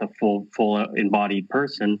back, the full embodied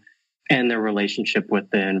person, and their relationship with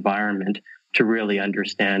the environment to really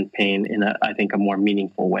understand pain in I think a more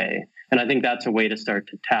meaningful way. And I think that's a way to start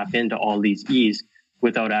to tap into all these E's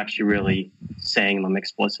without actually really saying them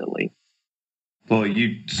explicitly. Well,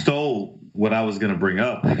 you stole what I was going to bring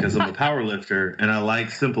up because I'm a power lifter and I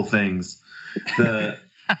like simple things. The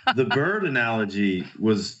bird analogy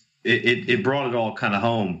was it brought it all kind of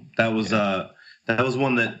home. That was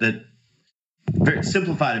one that very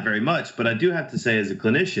simplified it very much. But I do have to say, as a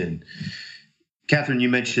clinician, Catherine, you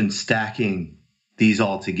mentioned stacking these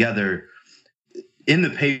all together. In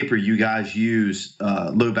the paper, you guys use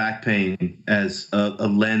low back pain as a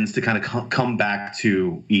lens to kind of come back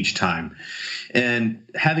to each time. And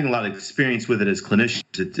having a lot of experience with it as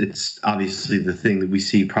clinicians, it's obviously the thing that we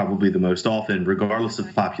see probably the most often, regardless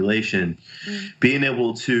of population. Being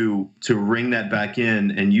able to ring that back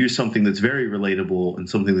in and use something that's very relatable and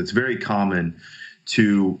something that's very common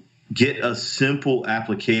to get a simple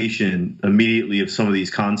application immediately of some of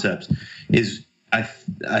these concepts is, I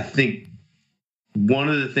think, one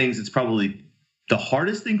of the things that's probably the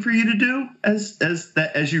hardest thing for you to do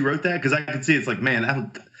as you wrote that, because I could see it's like, man,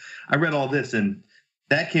 I read all this and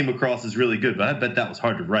that came across as really good, but I bet that was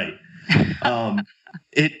hard to write.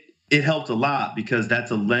 It helped a lot because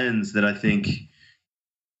that's a lens that I think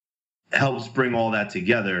helps bring all that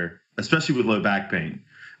together, especially with low back pain,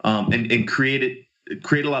 and create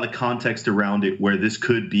a lot of context around it where this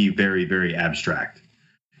could be very, very abstract.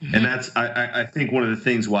 Mm-hmm. And that's, I think, one of the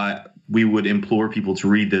things why we would implore people to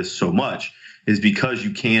read this so much is because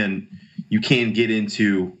you can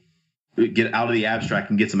get out of the abstract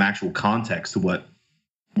and get some actual context to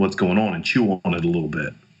what's going on and chew on it a little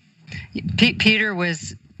bit. Peter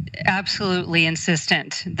was absolutely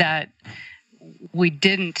insistent that we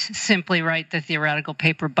didn't simply write the theoretical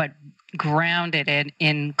paper, but grounded it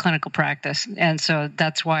in clinical practice. And so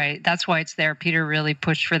that's why it's there. Peter really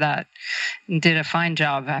pushed for that and did a fine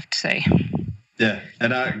job, I have to say. Yeah,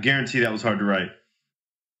 and I guarantee that was hard to write.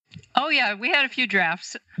 Oh yeah, we had a few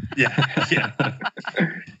drafts. Yeah.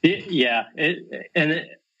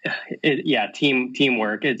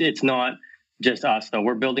 Teamwork. It's not just us though.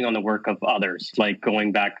 We're building on the work of others, like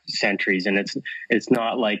going back centuries, and it's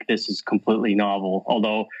not like this is completely novel.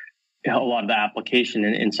 Although a lot of the application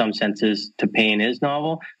in some senses to pain is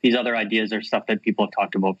novel, these other ideas are stuff that people have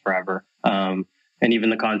talked about forever. And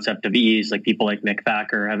even the concept of ease, like people like Mick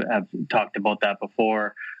Thacker have talked about that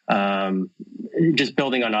before. Just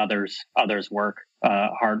building on others' work,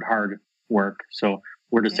 hard work. So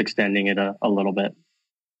we're just extending it a little bit.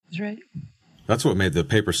 That's right. That's what made the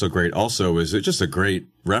paper so great. Also, is it just a great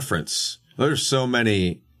reference? There's so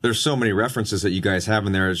many references that you guys have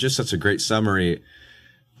in there. It's just such a great summary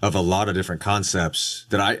of a lot of different concepts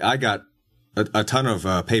that I got a ton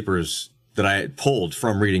of papers that I had pulled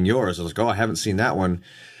from reading yours. I was like, oh, I haven't seen that one.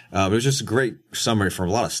 It was just a great summary from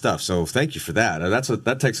a lot of stuff. So thank you for that.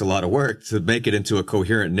 That takes a lot of work to make it into a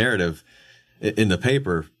coherent narrative in the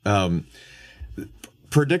paper.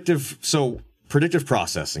 Predictive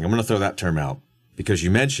processing. I'm going to throw that term out because you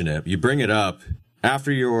mention it. You bring it up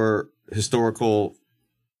after your historical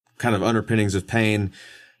kind of underpinnings of pain,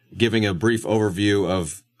 giving a brief overview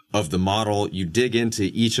of the model. You dig into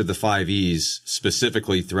each of the 5 E's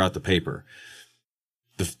specifically throughout the paper.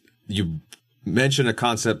 You mention a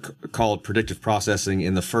concept called predictive processing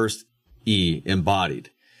in the first E,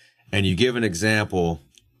 embodied, and you give an example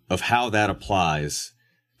of how that applies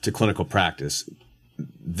to clinical practice.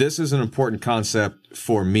 This is an important concept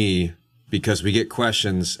for me because we get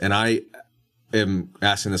questions, and I am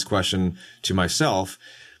asking this question to myself,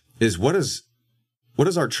 is what is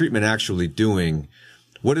our treatment actually doing?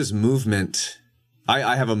 What is movement?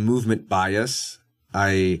 I have a movement bias.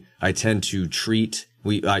 I tend to treat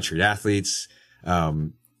athletes.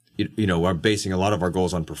 We're basing a lot of our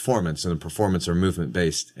goals on performance, and the performance are movement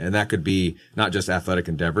based. And that could be not just athletic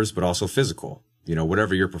endeavors, but also physical,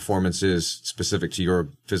 whatever your performance is specific to your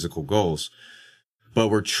physical goals. But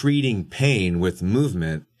we're treating pain with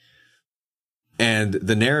movement, and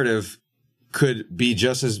the narrative could be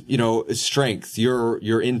just as, strength.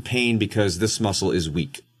 You're in pain because this muscle is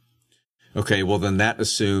weak. Okay, well then that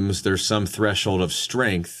assumes there's some threshold of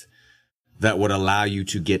strength that would allow you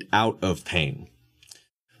to get out of pain.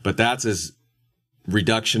 But that's as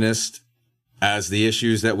reductionist as the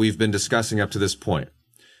issues that we've been discussing up to this point.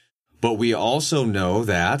 But we also know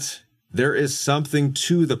that there is something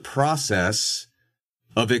to the process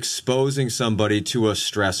of exposing somebody to a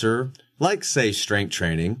stressor, like say strength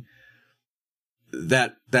training,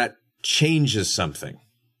 that changes something,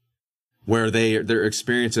 where their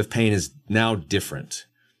experience of pain is now different.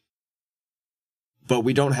 But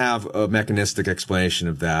we don't have a mechanistic explanation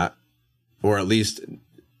of that, or at least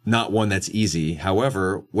not one that's easy.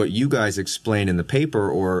 However, what you guys explain in the paper,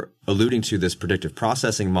 or alluding to this predictive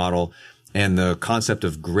processing model and the concept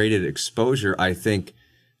of graded exposure, I think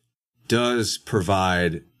does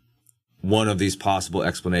provide one of these possible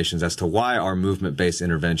explanations as to why our movement-based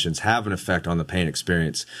interventions have an effect on the pain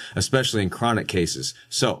experience, especially in chronic cases.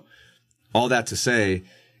 So, all that to say,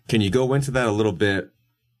 can you go into that a little bit,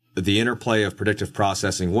 the interplay of predictive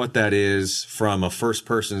processing, what that is from a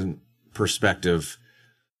first-person perspective,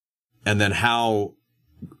 and then how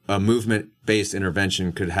a movement-based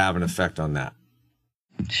intervention could have an effect on that?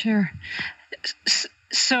 Sure.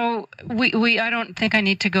 So I don't think I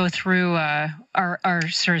need to go through our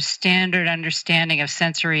sort of standard understanding of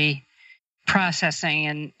sensory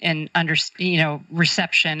processing and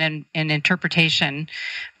reception and interpretation,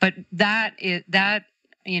 but that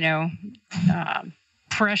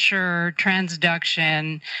pressure,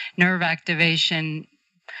 transduction, nerve activation,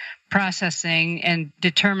 processing, and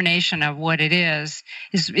determination of what it is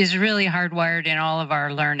really hardwired in all of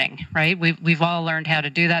our learning, right? We've all learned how to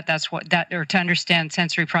do that. Or to understand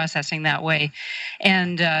sensory processing that way.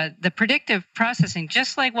 And the predictive processing,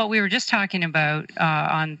 just like what we were just talking about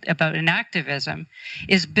about enactivism,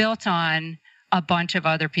 is built on a bunch of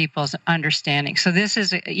other people's understanding. So this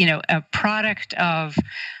is a product of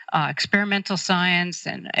experimental science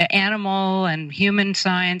and animal and human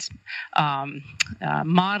science,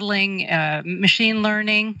 modeling, machine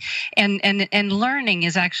learning, and learning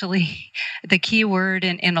is actually the key word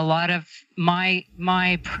in a lot of my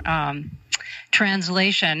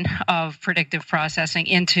translation of predictive processing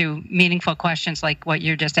into meaningful questions like what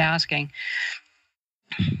you're just asking.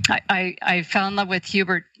 I fell in love with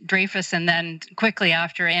Hubert Dreyfus, and then quickly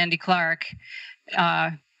after Andy Clark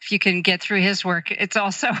if you can get through his work, it's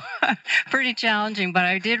also pretty challenging. But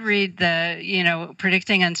I did read the,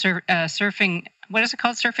 predicting surfing. What is it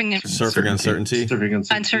called? Surfing uncertainty.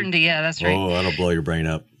 Uncertainty. Yeah, that's right. Oh, that'll blow your brain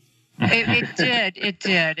up. It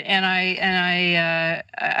did, and I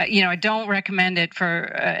don't recommend it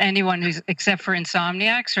for anyone who's except for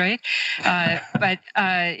insomniacs, right? But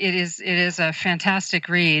it is a fantastic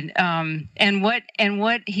read, and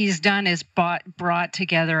what he's done is brought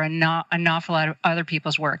together an awful lot of other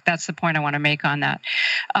people's work. That's the point I want to make on that,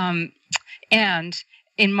 and.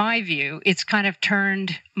 In my view, it's kind of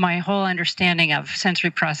turned my whole understanding of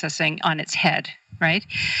sensory processing on its head, right?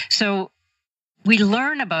 So we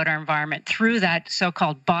learn about our environment through that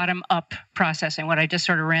so-called bottom-up processing, what I just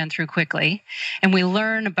sort of ran through quickly. And we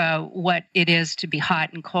learn about what it is to be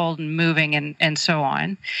hot and cold and moving and so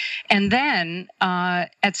on. And then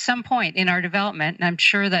at some point in our development, and I'm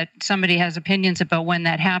sure that somebody has opinions about when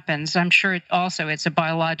that happens, I'm sure it's a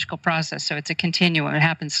biological process, so it's a continuum. It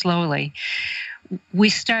happens slowly. We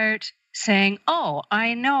start saying, oh,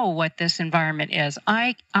 I know what this environment is.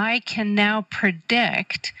 I can now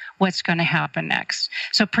predict what's going to happen next.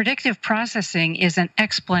 So predictive processing is an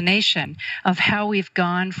explanation of how we've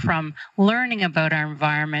gone from learning about our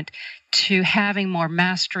environment to having more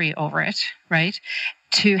mastery over it, right?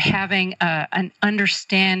 To having an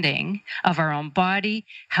understanding of our own body,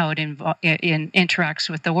 how it interacts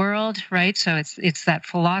with the world, right? So it's that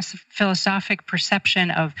philosophic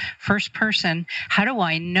perception of first person. How do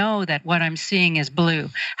I know that what I'm seeing is blue?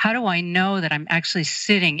 How do I know that I'm actually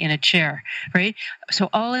sitting in a chair, right? So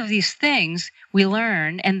all of these things we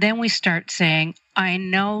learn, and then we start saying, I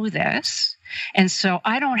know this, and so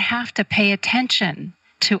I don't have to pay attention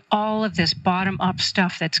to all of this bottom-up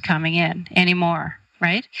stuff that's coming in anymore.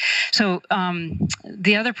 Right? So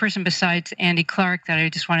the other person besides Andy Clark that I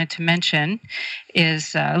just wanted to mention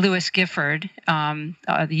is Lewis Gifford,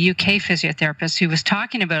 the UK physiotherapist who was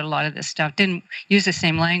talking about a lot of this stuff, didn't use the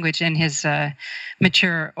same language in his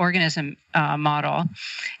mature organism model.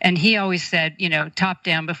 And he always said, top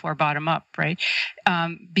down before bottom up, right?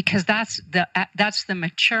 Because that's the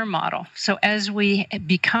mature model. So as we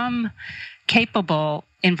become capable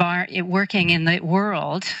working in the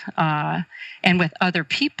world and with other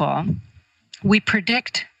people, we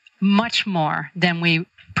predict much more than we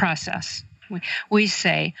process. We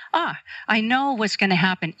say, I know what's going to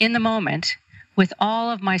happen in the moment with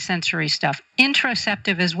all of my sensory stuff,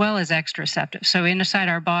 interoceptive as well as exteroceptive. So inside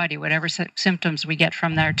our body, whatever symptoms we get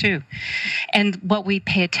from there too. And what we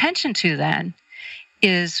pay attention to then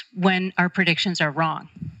is when our predictions are wrong,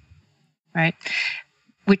 right?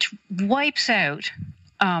 Which wipes out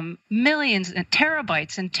millions and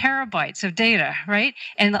terabytes of data, right?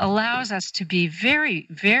 And allows us to be very,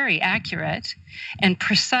 very accurate and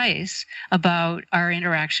precise about our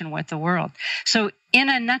interaction with the world. So in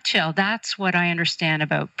a nutshell, that's what I understand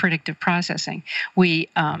about predictive processing. We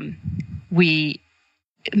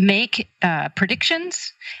make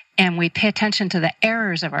predictions, and we pay attention to the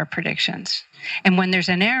errors of our predictions. And when there's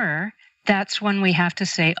an error, that's when we have to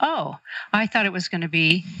say, oh, I thought it was going to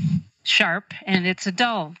be sharp and it's a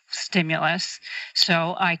dull stimulus,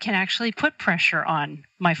 so I can actually put pressure on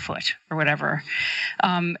my foot or whatever.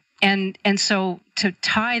 And so to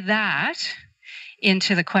tie that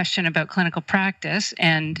into the question about clinical practice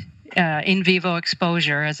and in vivo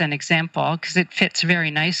exposure as an example, because it fits very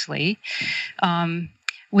nicely,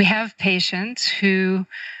 we have patients who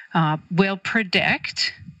will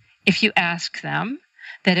predict, if you ask them,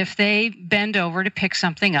 that if they bend over to pick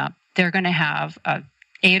something up, they're going to have a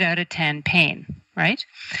 8 out of 10 pain, right?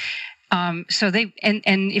 So they, and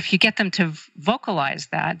if you get them to vocalize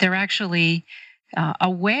that, they're actually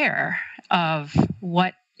aware of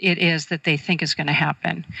what it is that they think is going to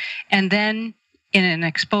happen. And then in an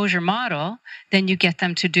exposure model, then you get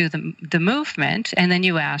them to do the movement, and then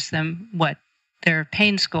you ask them what their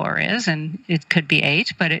pain score is, and it could be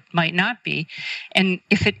 8, but it might not be. And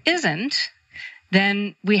if it isn't,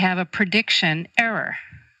 then we have a prediction error,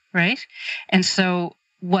 right? And so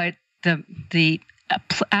what the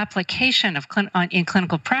application of in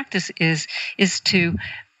clinical practice is to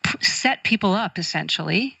set people up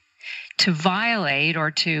essentially to violate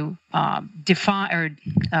or to define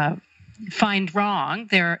or find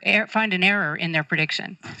an error in their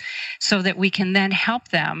prediction, so that we can then help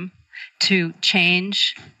them to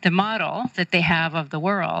change the model that they have of the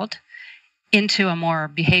world into a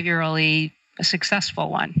more behaviorally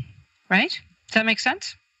successful one, right? Does that make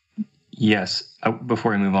sense? Yes.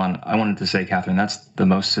 Before I move on, I wanted to say, Catherine, that's the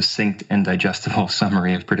most succinct and digestible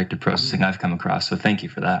summary of predictive processing I've come across. So thank you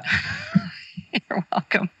for that. You're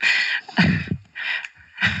welcome.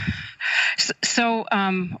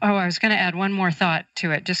 I was going to add one more thought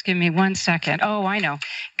to it. Just give me 1 second. Oh, I know,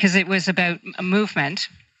 because it was about movement.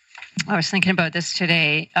 I was thinking about this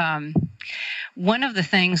today. One of the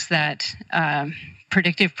things that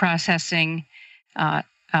predictive processing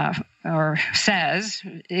says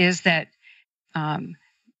is that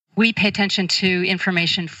we pay attention to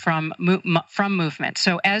information from movement.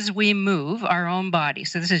 So as we move our own body,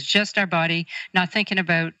 so this is just our body, not thinking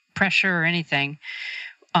about pressure or anything,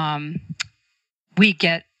 we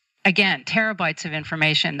get, again, terabytes of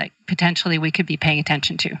information that potentially we could be paying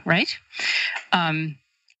attention to, right?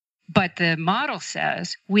 But the model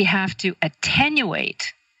says we have to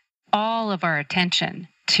attenuate all of our attention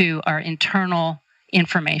to our internal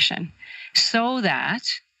information so that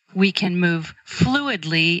we can move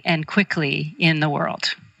fluidly and quickly in the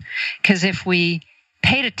world. Because if we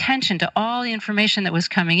paid attention to all the information that was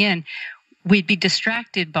coming in, we'd be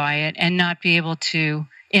distracted by it and not be able to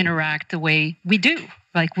interact the way we do,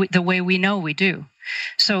 the way we know we do.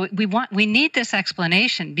 So we need this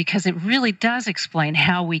explanation because it really does explain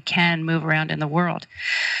how we can move around in the world.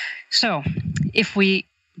 So if we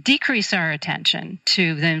decrease our attention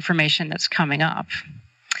to the information that's coming up,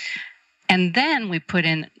 and then we put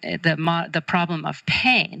in the problem of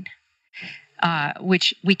pain,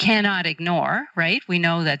 which we cannot ignore, right? We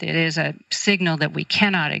know that it is a signal that we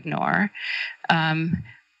cannot ignore.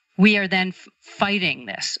 We are then fighting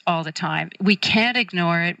this all the time. We can't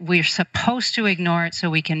ignore it. We're supposed to ignore it so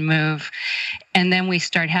we can move. And then we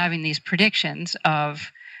start having these predictions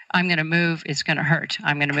of, I'm going to move, it's going to hurt.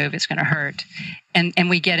 I'm going to move, it's going to hurt. And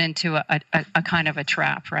we get into a kind of a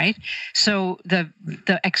trap, right? So the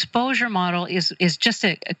exposure model is just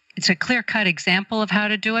it's a clear-cut example of how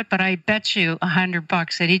to do it, but I bet you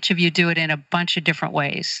 $100 that each of you do it in a bunch of different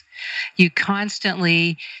ways. You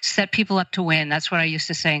constantly set people up to win. That's what I used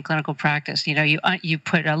to say in clinical practice. You know, you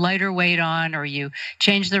put a lighter weight on, or you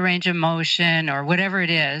change the range of motion, or whatever it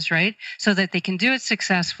is, right? So that they can do it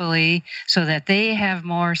successfully, so that they have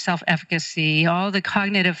more self-efficacy, all the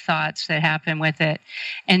cognitive thoughts that happen with it,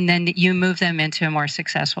 and then you move them into a more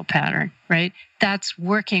successful pattern, right? That's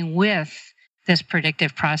working with this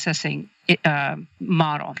predictive processing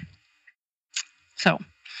model. So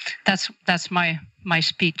that's my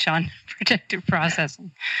speech on predictive processing.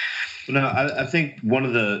 No, I think one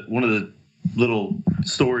of the little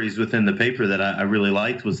stories within the paper that I really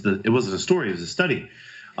liked was it wasn't a story, it was a study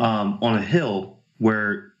on a hill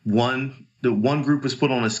where the one group was put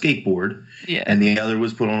on a skateboard, and the other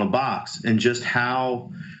was put on a box, and just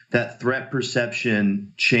how that threat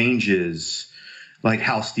perception changes, like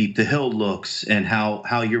how steep the hill looks and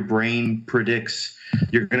how your brain predicts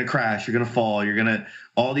you're going to crash, you're going to fall, you're going to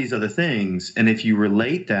all these other things. And if you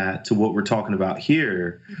relate that to what we're talking about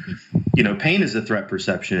here, you know, pain is a threat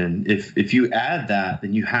perception. If you add that,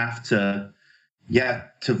 then you have to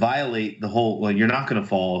violate the whole, well, you're not going to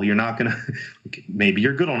fall. You're not going to, maybe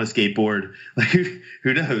you're good on a skateboard. Like,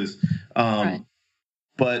 who knows? Right.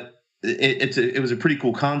 But it was a pretty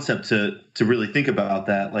cool concept to really think about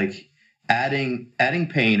that. Like adding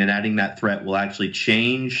pain and adding that threat will actually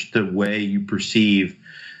change the way you perceive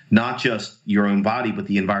not just your own body, but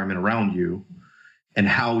the environment around you and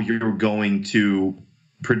how you're going to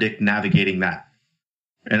predict navigating that.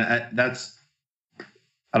 And I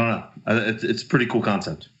don't know. It's a pretty cool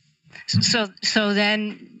concept. So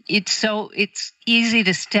then it's easy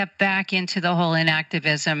to step back into the whole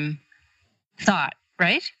inactivism thought,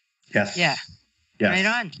 right? Yes. Yeah. Yes. Right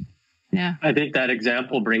on. Yeah. I think that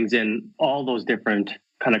example brings in all those different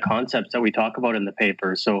kind of concepts that we talk about in the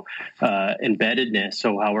paper. So embeddedness,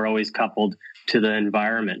 so how we're always coupled to the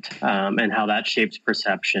environment and how that shapes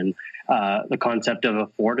perception. The concept of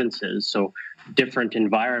affordances, so different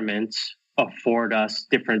environments afford us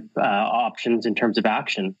different options in terms of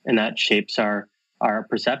action, and that shapes our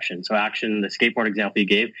perception. So action, the skateboard example you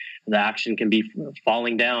gave, the action can be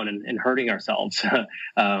falling down and hurting ourselves.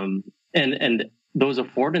 And those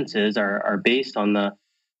affordances are based on the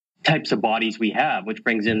types of bodies we have, which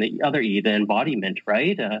brings in the other E, the embodiment,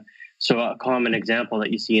 right? So a common example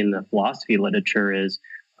that you see in the philosophy literature is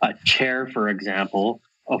a chair, for example,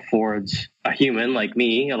 affords a human like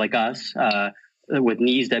me, like us, with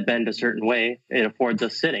knees that bend a certain way, it affords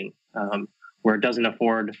us sitting, where it doesn't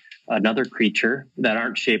afford another creature that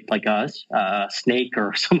aren't shaped like us, a snake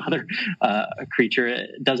or some other creature.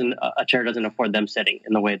 A chair doesn't afford them sitting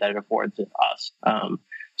in the way that it affords us.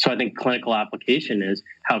 So I think clinical application is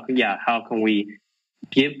how can we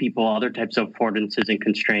give people other types of affordances and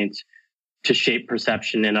constraints to shape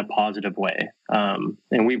perception in a positive way. And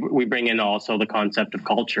we bring in also the concept of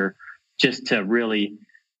culture just to really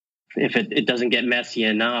if it doesn't get messy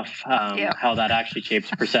enough, how that actually shapes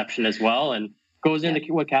perception as well, and goes into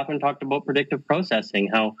what Catherine talked about, predictive processing,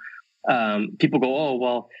 how people go, oh,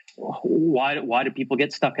 well, why do people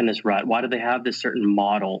get stuck in this rut? Why do they have this certain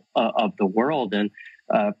model of the world? And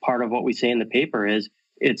part of what we say in the paper is,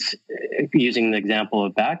 it's using the example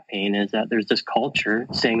of back pain, is that there's this culture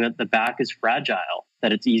saying that the back is fragile,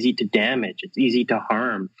 that it's easy to damage, it's easy to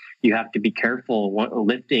harm. You have to be careful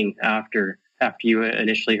lifting after you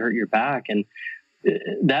initially hurt your back. And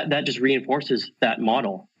that just reinforces that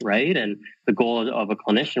model, right? And the goal of a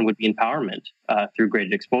clinician would be empowerment through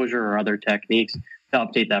graded exposure or other techniques to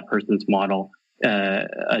update that person's model,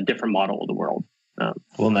 a different model of the world.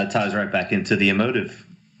 Well, and that ties right back into the emotive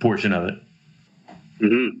portion of it.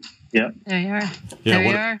 Mm-hmm. Yeah. There you are. Yeah. There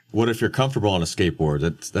you are. What if you're comfortable on a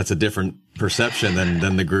skateboard? That's a different perception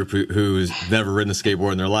than the group who's never ridden a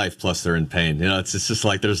skateboard in their life. Plus, they're in pain. You know, it's just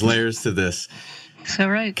like there's layers to this. So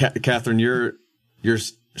right, Catherine, your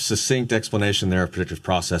succinct explanation there of predictive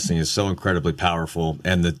processing is so incredibly powerful,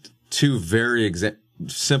 and the two very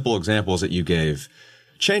simple examples that you gave: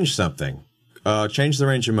 change something, change the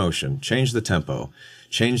range of motion, change the tempo,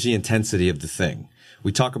 change the intensity of the thing.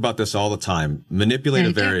 We talk about this all the time. Manipulate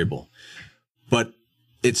a variable. But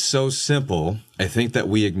it's so simple. I think that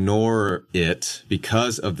we ignore it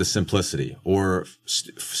because of the simplicity. Or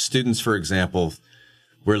students, for example,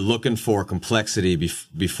 we're looking for complexity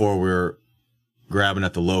before we're grabbing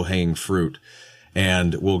at the low-hanging fruit.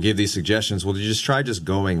 And we'll give these suggestions. Well, you just try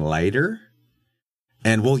going lighter?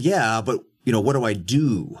 And well, yeah, but you know, what do I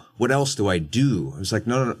do? What else do I do? It's like,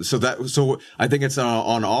 no. So I think it's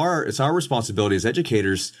it's our responsibility as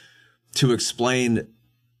educators to explain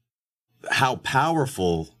how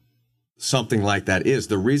powerful something like that is,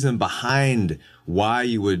 the reason behind why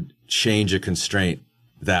you would change a constraint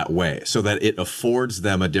that way, so that it affords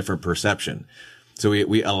them a different perception. So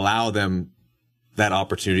we allow them that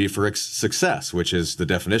opportunity for success, which is the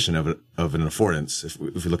definition of an affordance. If we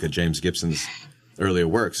look at James Gibson's earlier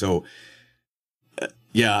work. So,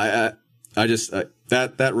 yeah, I just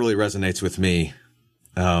that really resonates with me.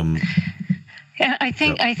 Yeah, I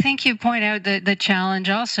think you point out the challenge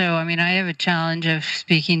also. I mean, I have a challenge of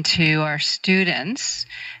speaking to our students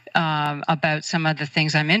about some of the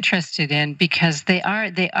things I'm interested in, because they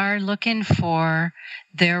are looking for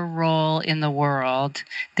their role in the world.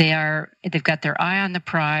 They've got their eye on the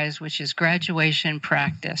prize, which is graduation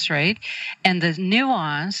practice, right? And the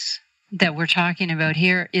nuance that we're talking about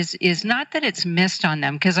here is not that it's missed on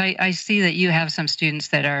them, because I see that you have some students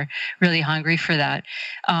that are really hungry for that.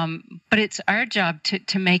 But it's our job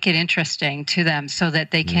to make it interesting to them so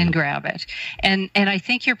that they can grab it. And I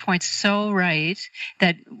think your point's so right,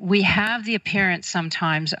 that we have the appearance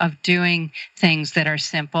sometimes of doing things that are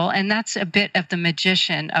simple, and that's a bit of the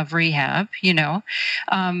magician of rehab, you know.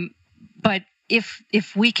 But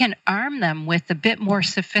if we can arm them with a bit more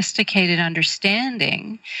sophisticated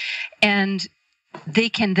understanding, and they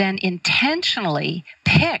can then intentionally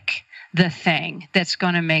pick the thing that's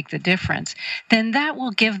going to make the difference, then that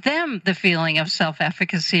will give them the feeling of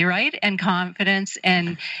self-efficacy, right? And confidence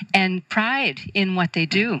and pride in what they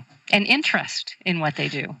do, and interest in what they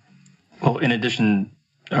do. Well, in addition,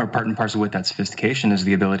 or part and parcel with that sophistication is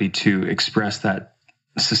the ability to express that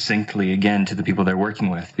succinctly again to the people they're working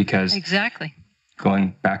with, because exactly,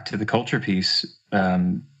 going back to the culture piece,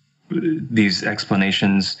 these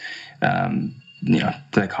explanations,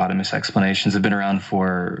 dichotomous explanations have been around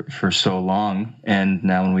for so long, and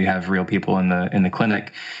now when we have real people in the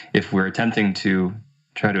clinic, if we're attempting to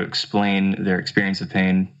try to explain their experience of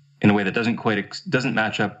pain in a way that doesn't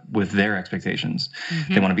match up with their expectations.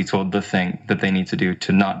 They want to be told the thing that they need to do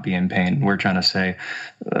to not be in pain. We're trying to say,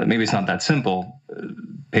 maybe it's not that simple.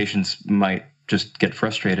 Patients might just get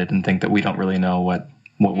frustrated and think that we don't really know what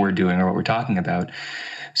we're doing or what we're talking about.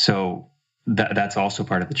 So that's also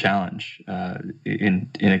part of the challenge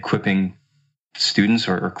in equipping students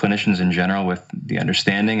or clinicians in general with the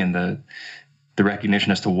understanding and the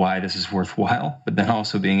recognition as to why this is worthwhile, but then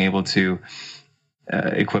also being able to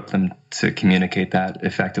equip them to communicate that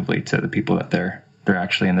effectively to the people that they're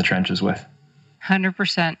actually in the trenches with.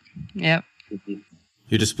 100%. Yep.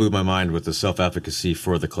 You just blew my mind with the self-efficacy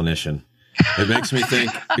for the clinician. It makes me think,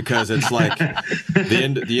 because it's like the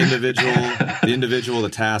individual, the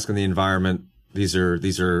task, and the environment. These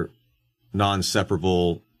are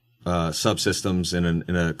non-separable subsystems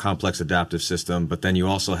in a complex adaptive system. But then you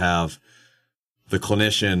also have the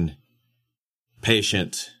clinician,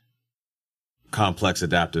 patient, complex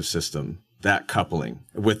adaptive system, that coupling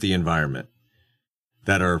with the environment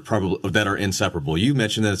that are inseparable. You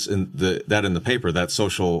mentioned that in the paper, that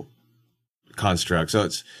social construct. So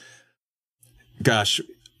it's, gosh,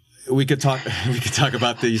 we could talk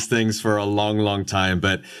about these things for a long, long time,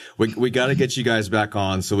 but we got to get you guys back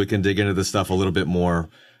on so we can dig into this stuff a little bit more.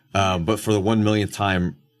 But for the 1 millionth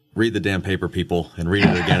time, read the damn paper, people, and read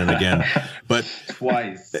it again and again. But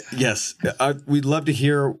twice. Yes. We'd love to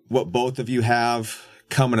hear what both of you have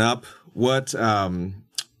coming up. What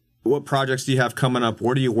projects do you have coming up?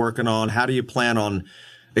 What are you working on? How do you plan on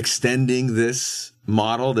extending this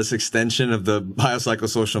model, this extension of the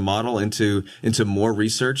biopsychosocial model into more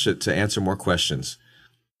research to answer more questions?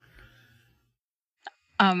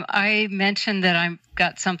 I mentioned that I've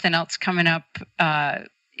got something else coming up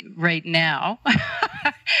right now.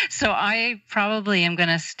 So I probably am going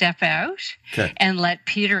to step out and let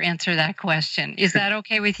Peter answer that question. Is that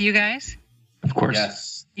okay with you guys? Of course.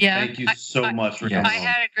 Yes. Yeah. Thank you so much for coming on. I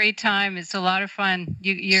had a great time. It's a lot of fun.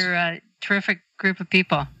 You're a terrific group of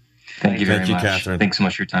people. Thank you very much, Catherine. Thanks so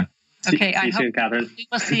much for your time. Okay. See you soon, Catherine.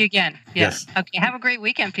 We'll see you again. Yeah. Yes. Okay. Have a great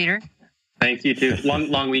weekend, Peter. Thanks, you too.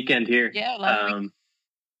 Long weekend here. Yeah. Long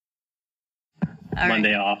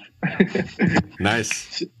Monday off.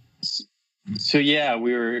 Nice. So yeah,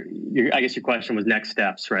 I guess your question was next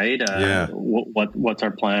steps, right? Yeah. What's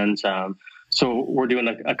our plans? So we're doing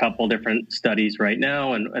a couple different studies right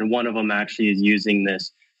now, and one of them actually is using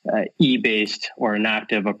this E-based or an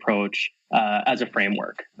active approach as a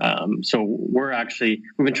framework. So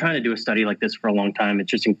we've been trying to do a study like this for a long time.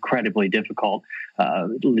 It's just incredibly difficult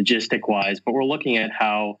logistic wise, but we're looking at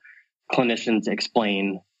how clinicians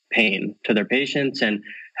explain pain to their patients and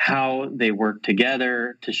how they work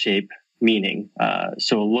together to shape meaning.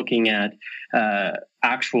 So looking at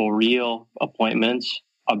actual real appointments,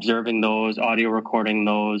 observing those, audio recording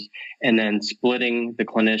those, and then splitting the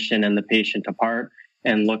clinician and the patient apart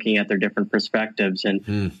and looking at their different perspectives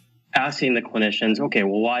and asking the clinicians, okay,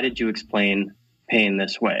 well, why did you explain pain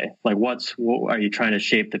this way? Like, are you trying to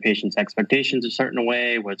shape the patient's expectations a certain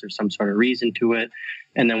way? Was there some sort of reason to it?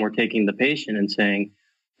 And then we're taking the patient and saying,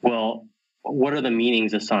 well, what are the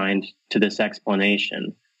meanings assigned to this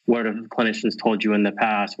explanation? What have clinicians told you in the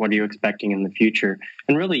past? What are you expecting in the future?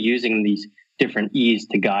 And really using these different E's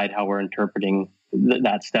to guide how we're interpreting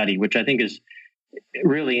that study, which I think is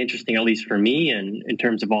really interesting, at least for me, and in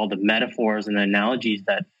terms of all the metaphors and analogies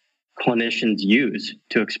that clinicians use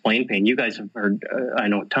to explain pain. You guys have heard, I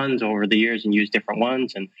know, tons over the years and used different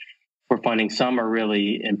ones, and we're finding some are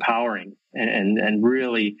really empowering and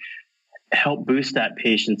really help boost that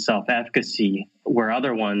patient's self-efficacy, where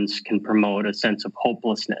other ones can promote a sense of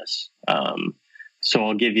hopelessness. So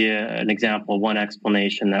I'll give you an example. One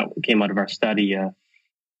explanation that came out of our study, a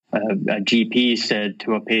GP said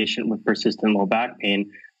to a patient with persistent low back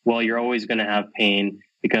pain, well, you're always going to have pain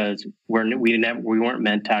because we weren't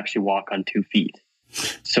meant to actually walk on 2 feet.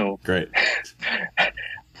 So great.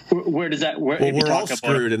 Where does that? Well, we're all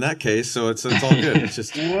screwed in that case, so it's all good. It's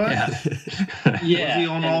just what? Yeah. Was he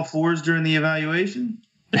on all fours during the evaluation?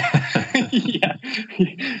 yeah.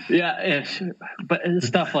 But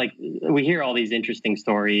stuff like, we hear all these interesting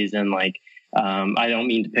stories, and like, I don't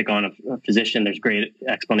mean to pick on a physician. There's great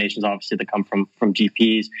explanations, obviously, that come from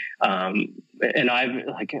GPs. And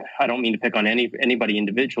I don't mean to pick on anybody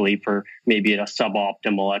individually for maybe a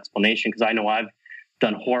suboptimal explanation, because I know I've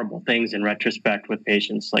done horrible things in retrospect with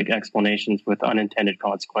patients, like explanations with unintended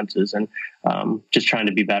consequences, and just trying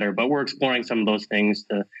to be better. But we're exploring some of those things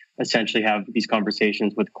to essentially have these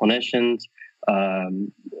conversations with clinicians,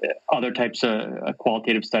 other types of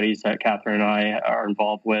qualitative studies that Catherine and I are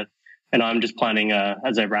involved with. And I'm just planning,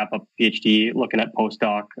 as I wrap up PhD, looking at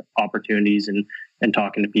postdoc opportunities and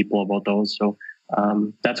talking to people about those. So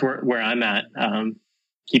that's where I'm at,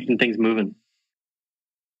 keeping things moving.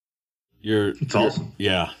 It's awesome.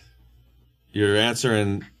 Yeah. You're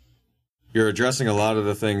addressing a lot of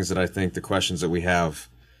the things that I think the questions that we have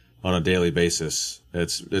on a daily basis.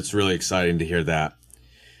 It's really exciting to hear that.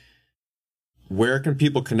 Where can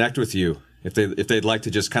people connect with you if they'd like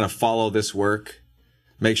to just kind of follow this work,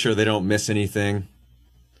 make sure they don't miss anything?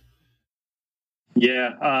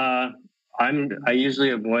 Yeah. I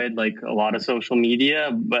usually avoid like a lot of social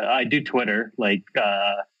media, but I do Twitter. Like,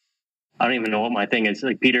 I don't even know what my thing is.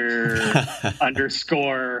 Like Peter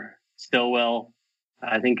 _ Stillwell.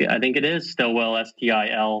 I think it is Stillwell,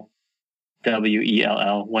 STILWELL,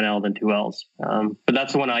 1 L then 2 L's. But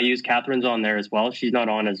that's the one I use. Catherine's on there as well. She's not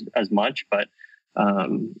on as much, but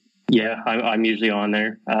yeah, I'm usually on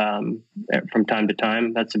there from time to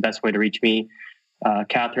time. That's the best way to reach me.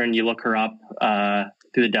 Catherine, you look her up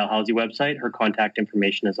through the Dalhousie website. Her contact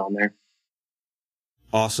information is on there.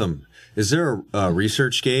 Awesome. Is there a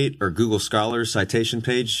ResearchGate or Google Scholar citation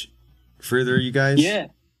page for either of you guys? Yeah.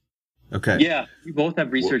 Okay. Yeah, we both have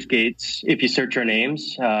ResearchGates. If you search our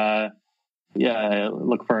names,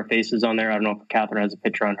 look for our faces on there. I don't know if Catherine has a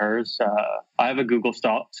picture on hers. I have a Google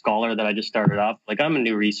Scholar that I just started up. Like, I'm a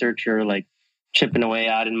new researcher, like chipping away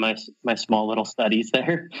at in my small little studies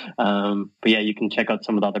there. But yeah, you can check out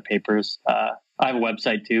some of the other papers. I have a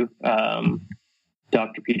website too,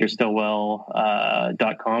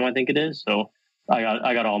 drpeterstillwell.com, I think it is. So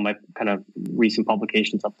I got all my kind of recent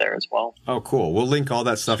publications up there as well. Oh, cool. We'll link all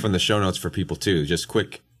that stuff in the show notes for people too. Just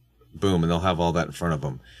quick, boom, and they'll have all that in front of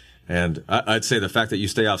them. And I'd say the fact that you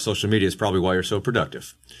stay off social media is probably why you're so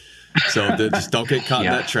productive. So just don't get caught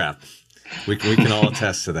in that trap. We can all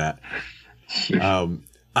attest to that. I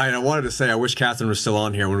wanted to say, I wish Catherine was still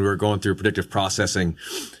on here when we were going through predictive processing.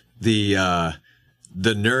 The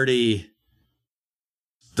nerdy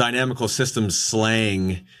dynamical systems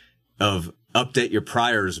slang of update your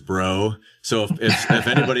priors, bro. So if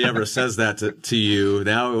anybody ever says that to you,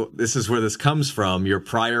 now this is where this comes from. Your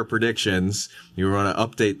prior predictions, you want to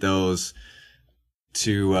update those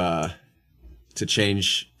to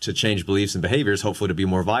change beliefs and behaviors, hopefully to be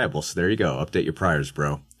more viable. So there you go. Update your priors,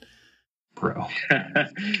 bro.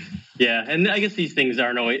 Yeah. And I guess these things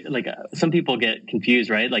aren't always, like, some people get confused,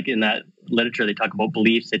 right? Like, in that literature, they talk about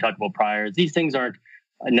beliefs, they talk about priors. These things aren't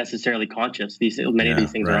necessarily conscious. Many of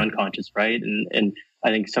these things are unconscious, right? And I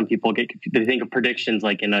think some people they think of predictions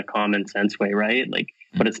like in a common sense way, right? Like,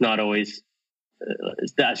 but it's not always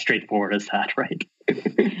as straightforward as that, right?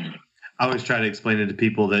 I always try to explain it to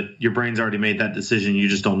people that your brain's already made that decision, you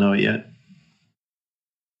just don't know it yet.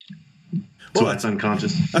 So that's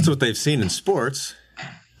unconscious. That's what they've seen in sports.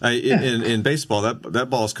 In baseball, that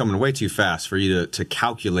ball is coming way too fast for you to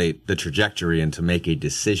calculate the trajectory and to make a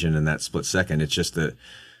decision in that split second. It's just the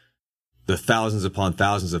thousands upon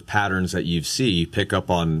thousands of patterns that you pick up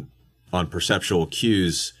on perceptual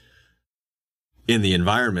cues in the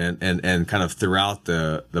environment and kind of throughout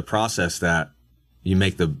the process that you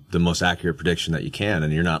make the most accurate prediction that you can.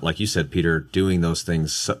 And you're not, like you said, Peter, doing those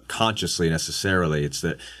things consciously necessarily. It's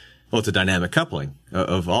a dynamic coupling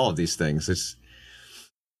of all of these things. It's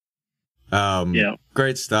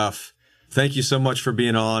great stuff. Thank you so much for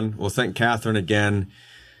being on. We'll thank Catherine again.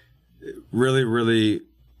 Really, really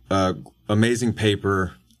amazing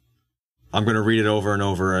paper. I'm going to read it over and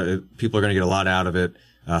over. People are going to get a lot out of it.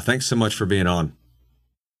 Thanks so much for being on.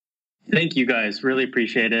 Thank you, guys. Really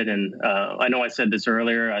appreciate it. And I know I said this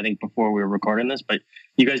earlier, I think before we were recording this, but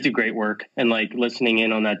you guys do great work. And like listening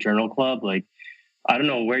in on that journal club, like, I don't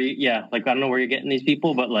know where you're getting these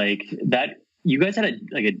people, but like that, you guys had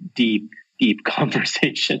a deep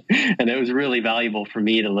conversation, and it was really valuable for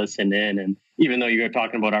me to listen in. And even though you were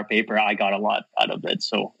talking about our paper, I got a lot out of it.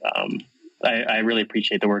 So I really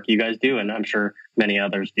appreciate the work you guys do, and I'm sure many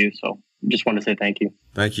others do. So just want to say thank you.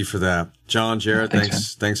 Thank you for that. John, Jared,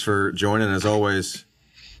 thanks for joining as always.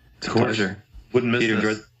 It's a pleasure. Wouldn't miss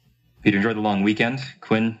this. Peter, enjoy the long weekend.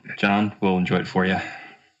 Quinn, John, we'll enjoy it for you.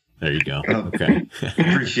 There you go. Okay.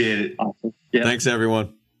 Appreciate it. Awesome. Yeah. Thanks,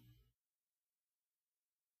 everyone.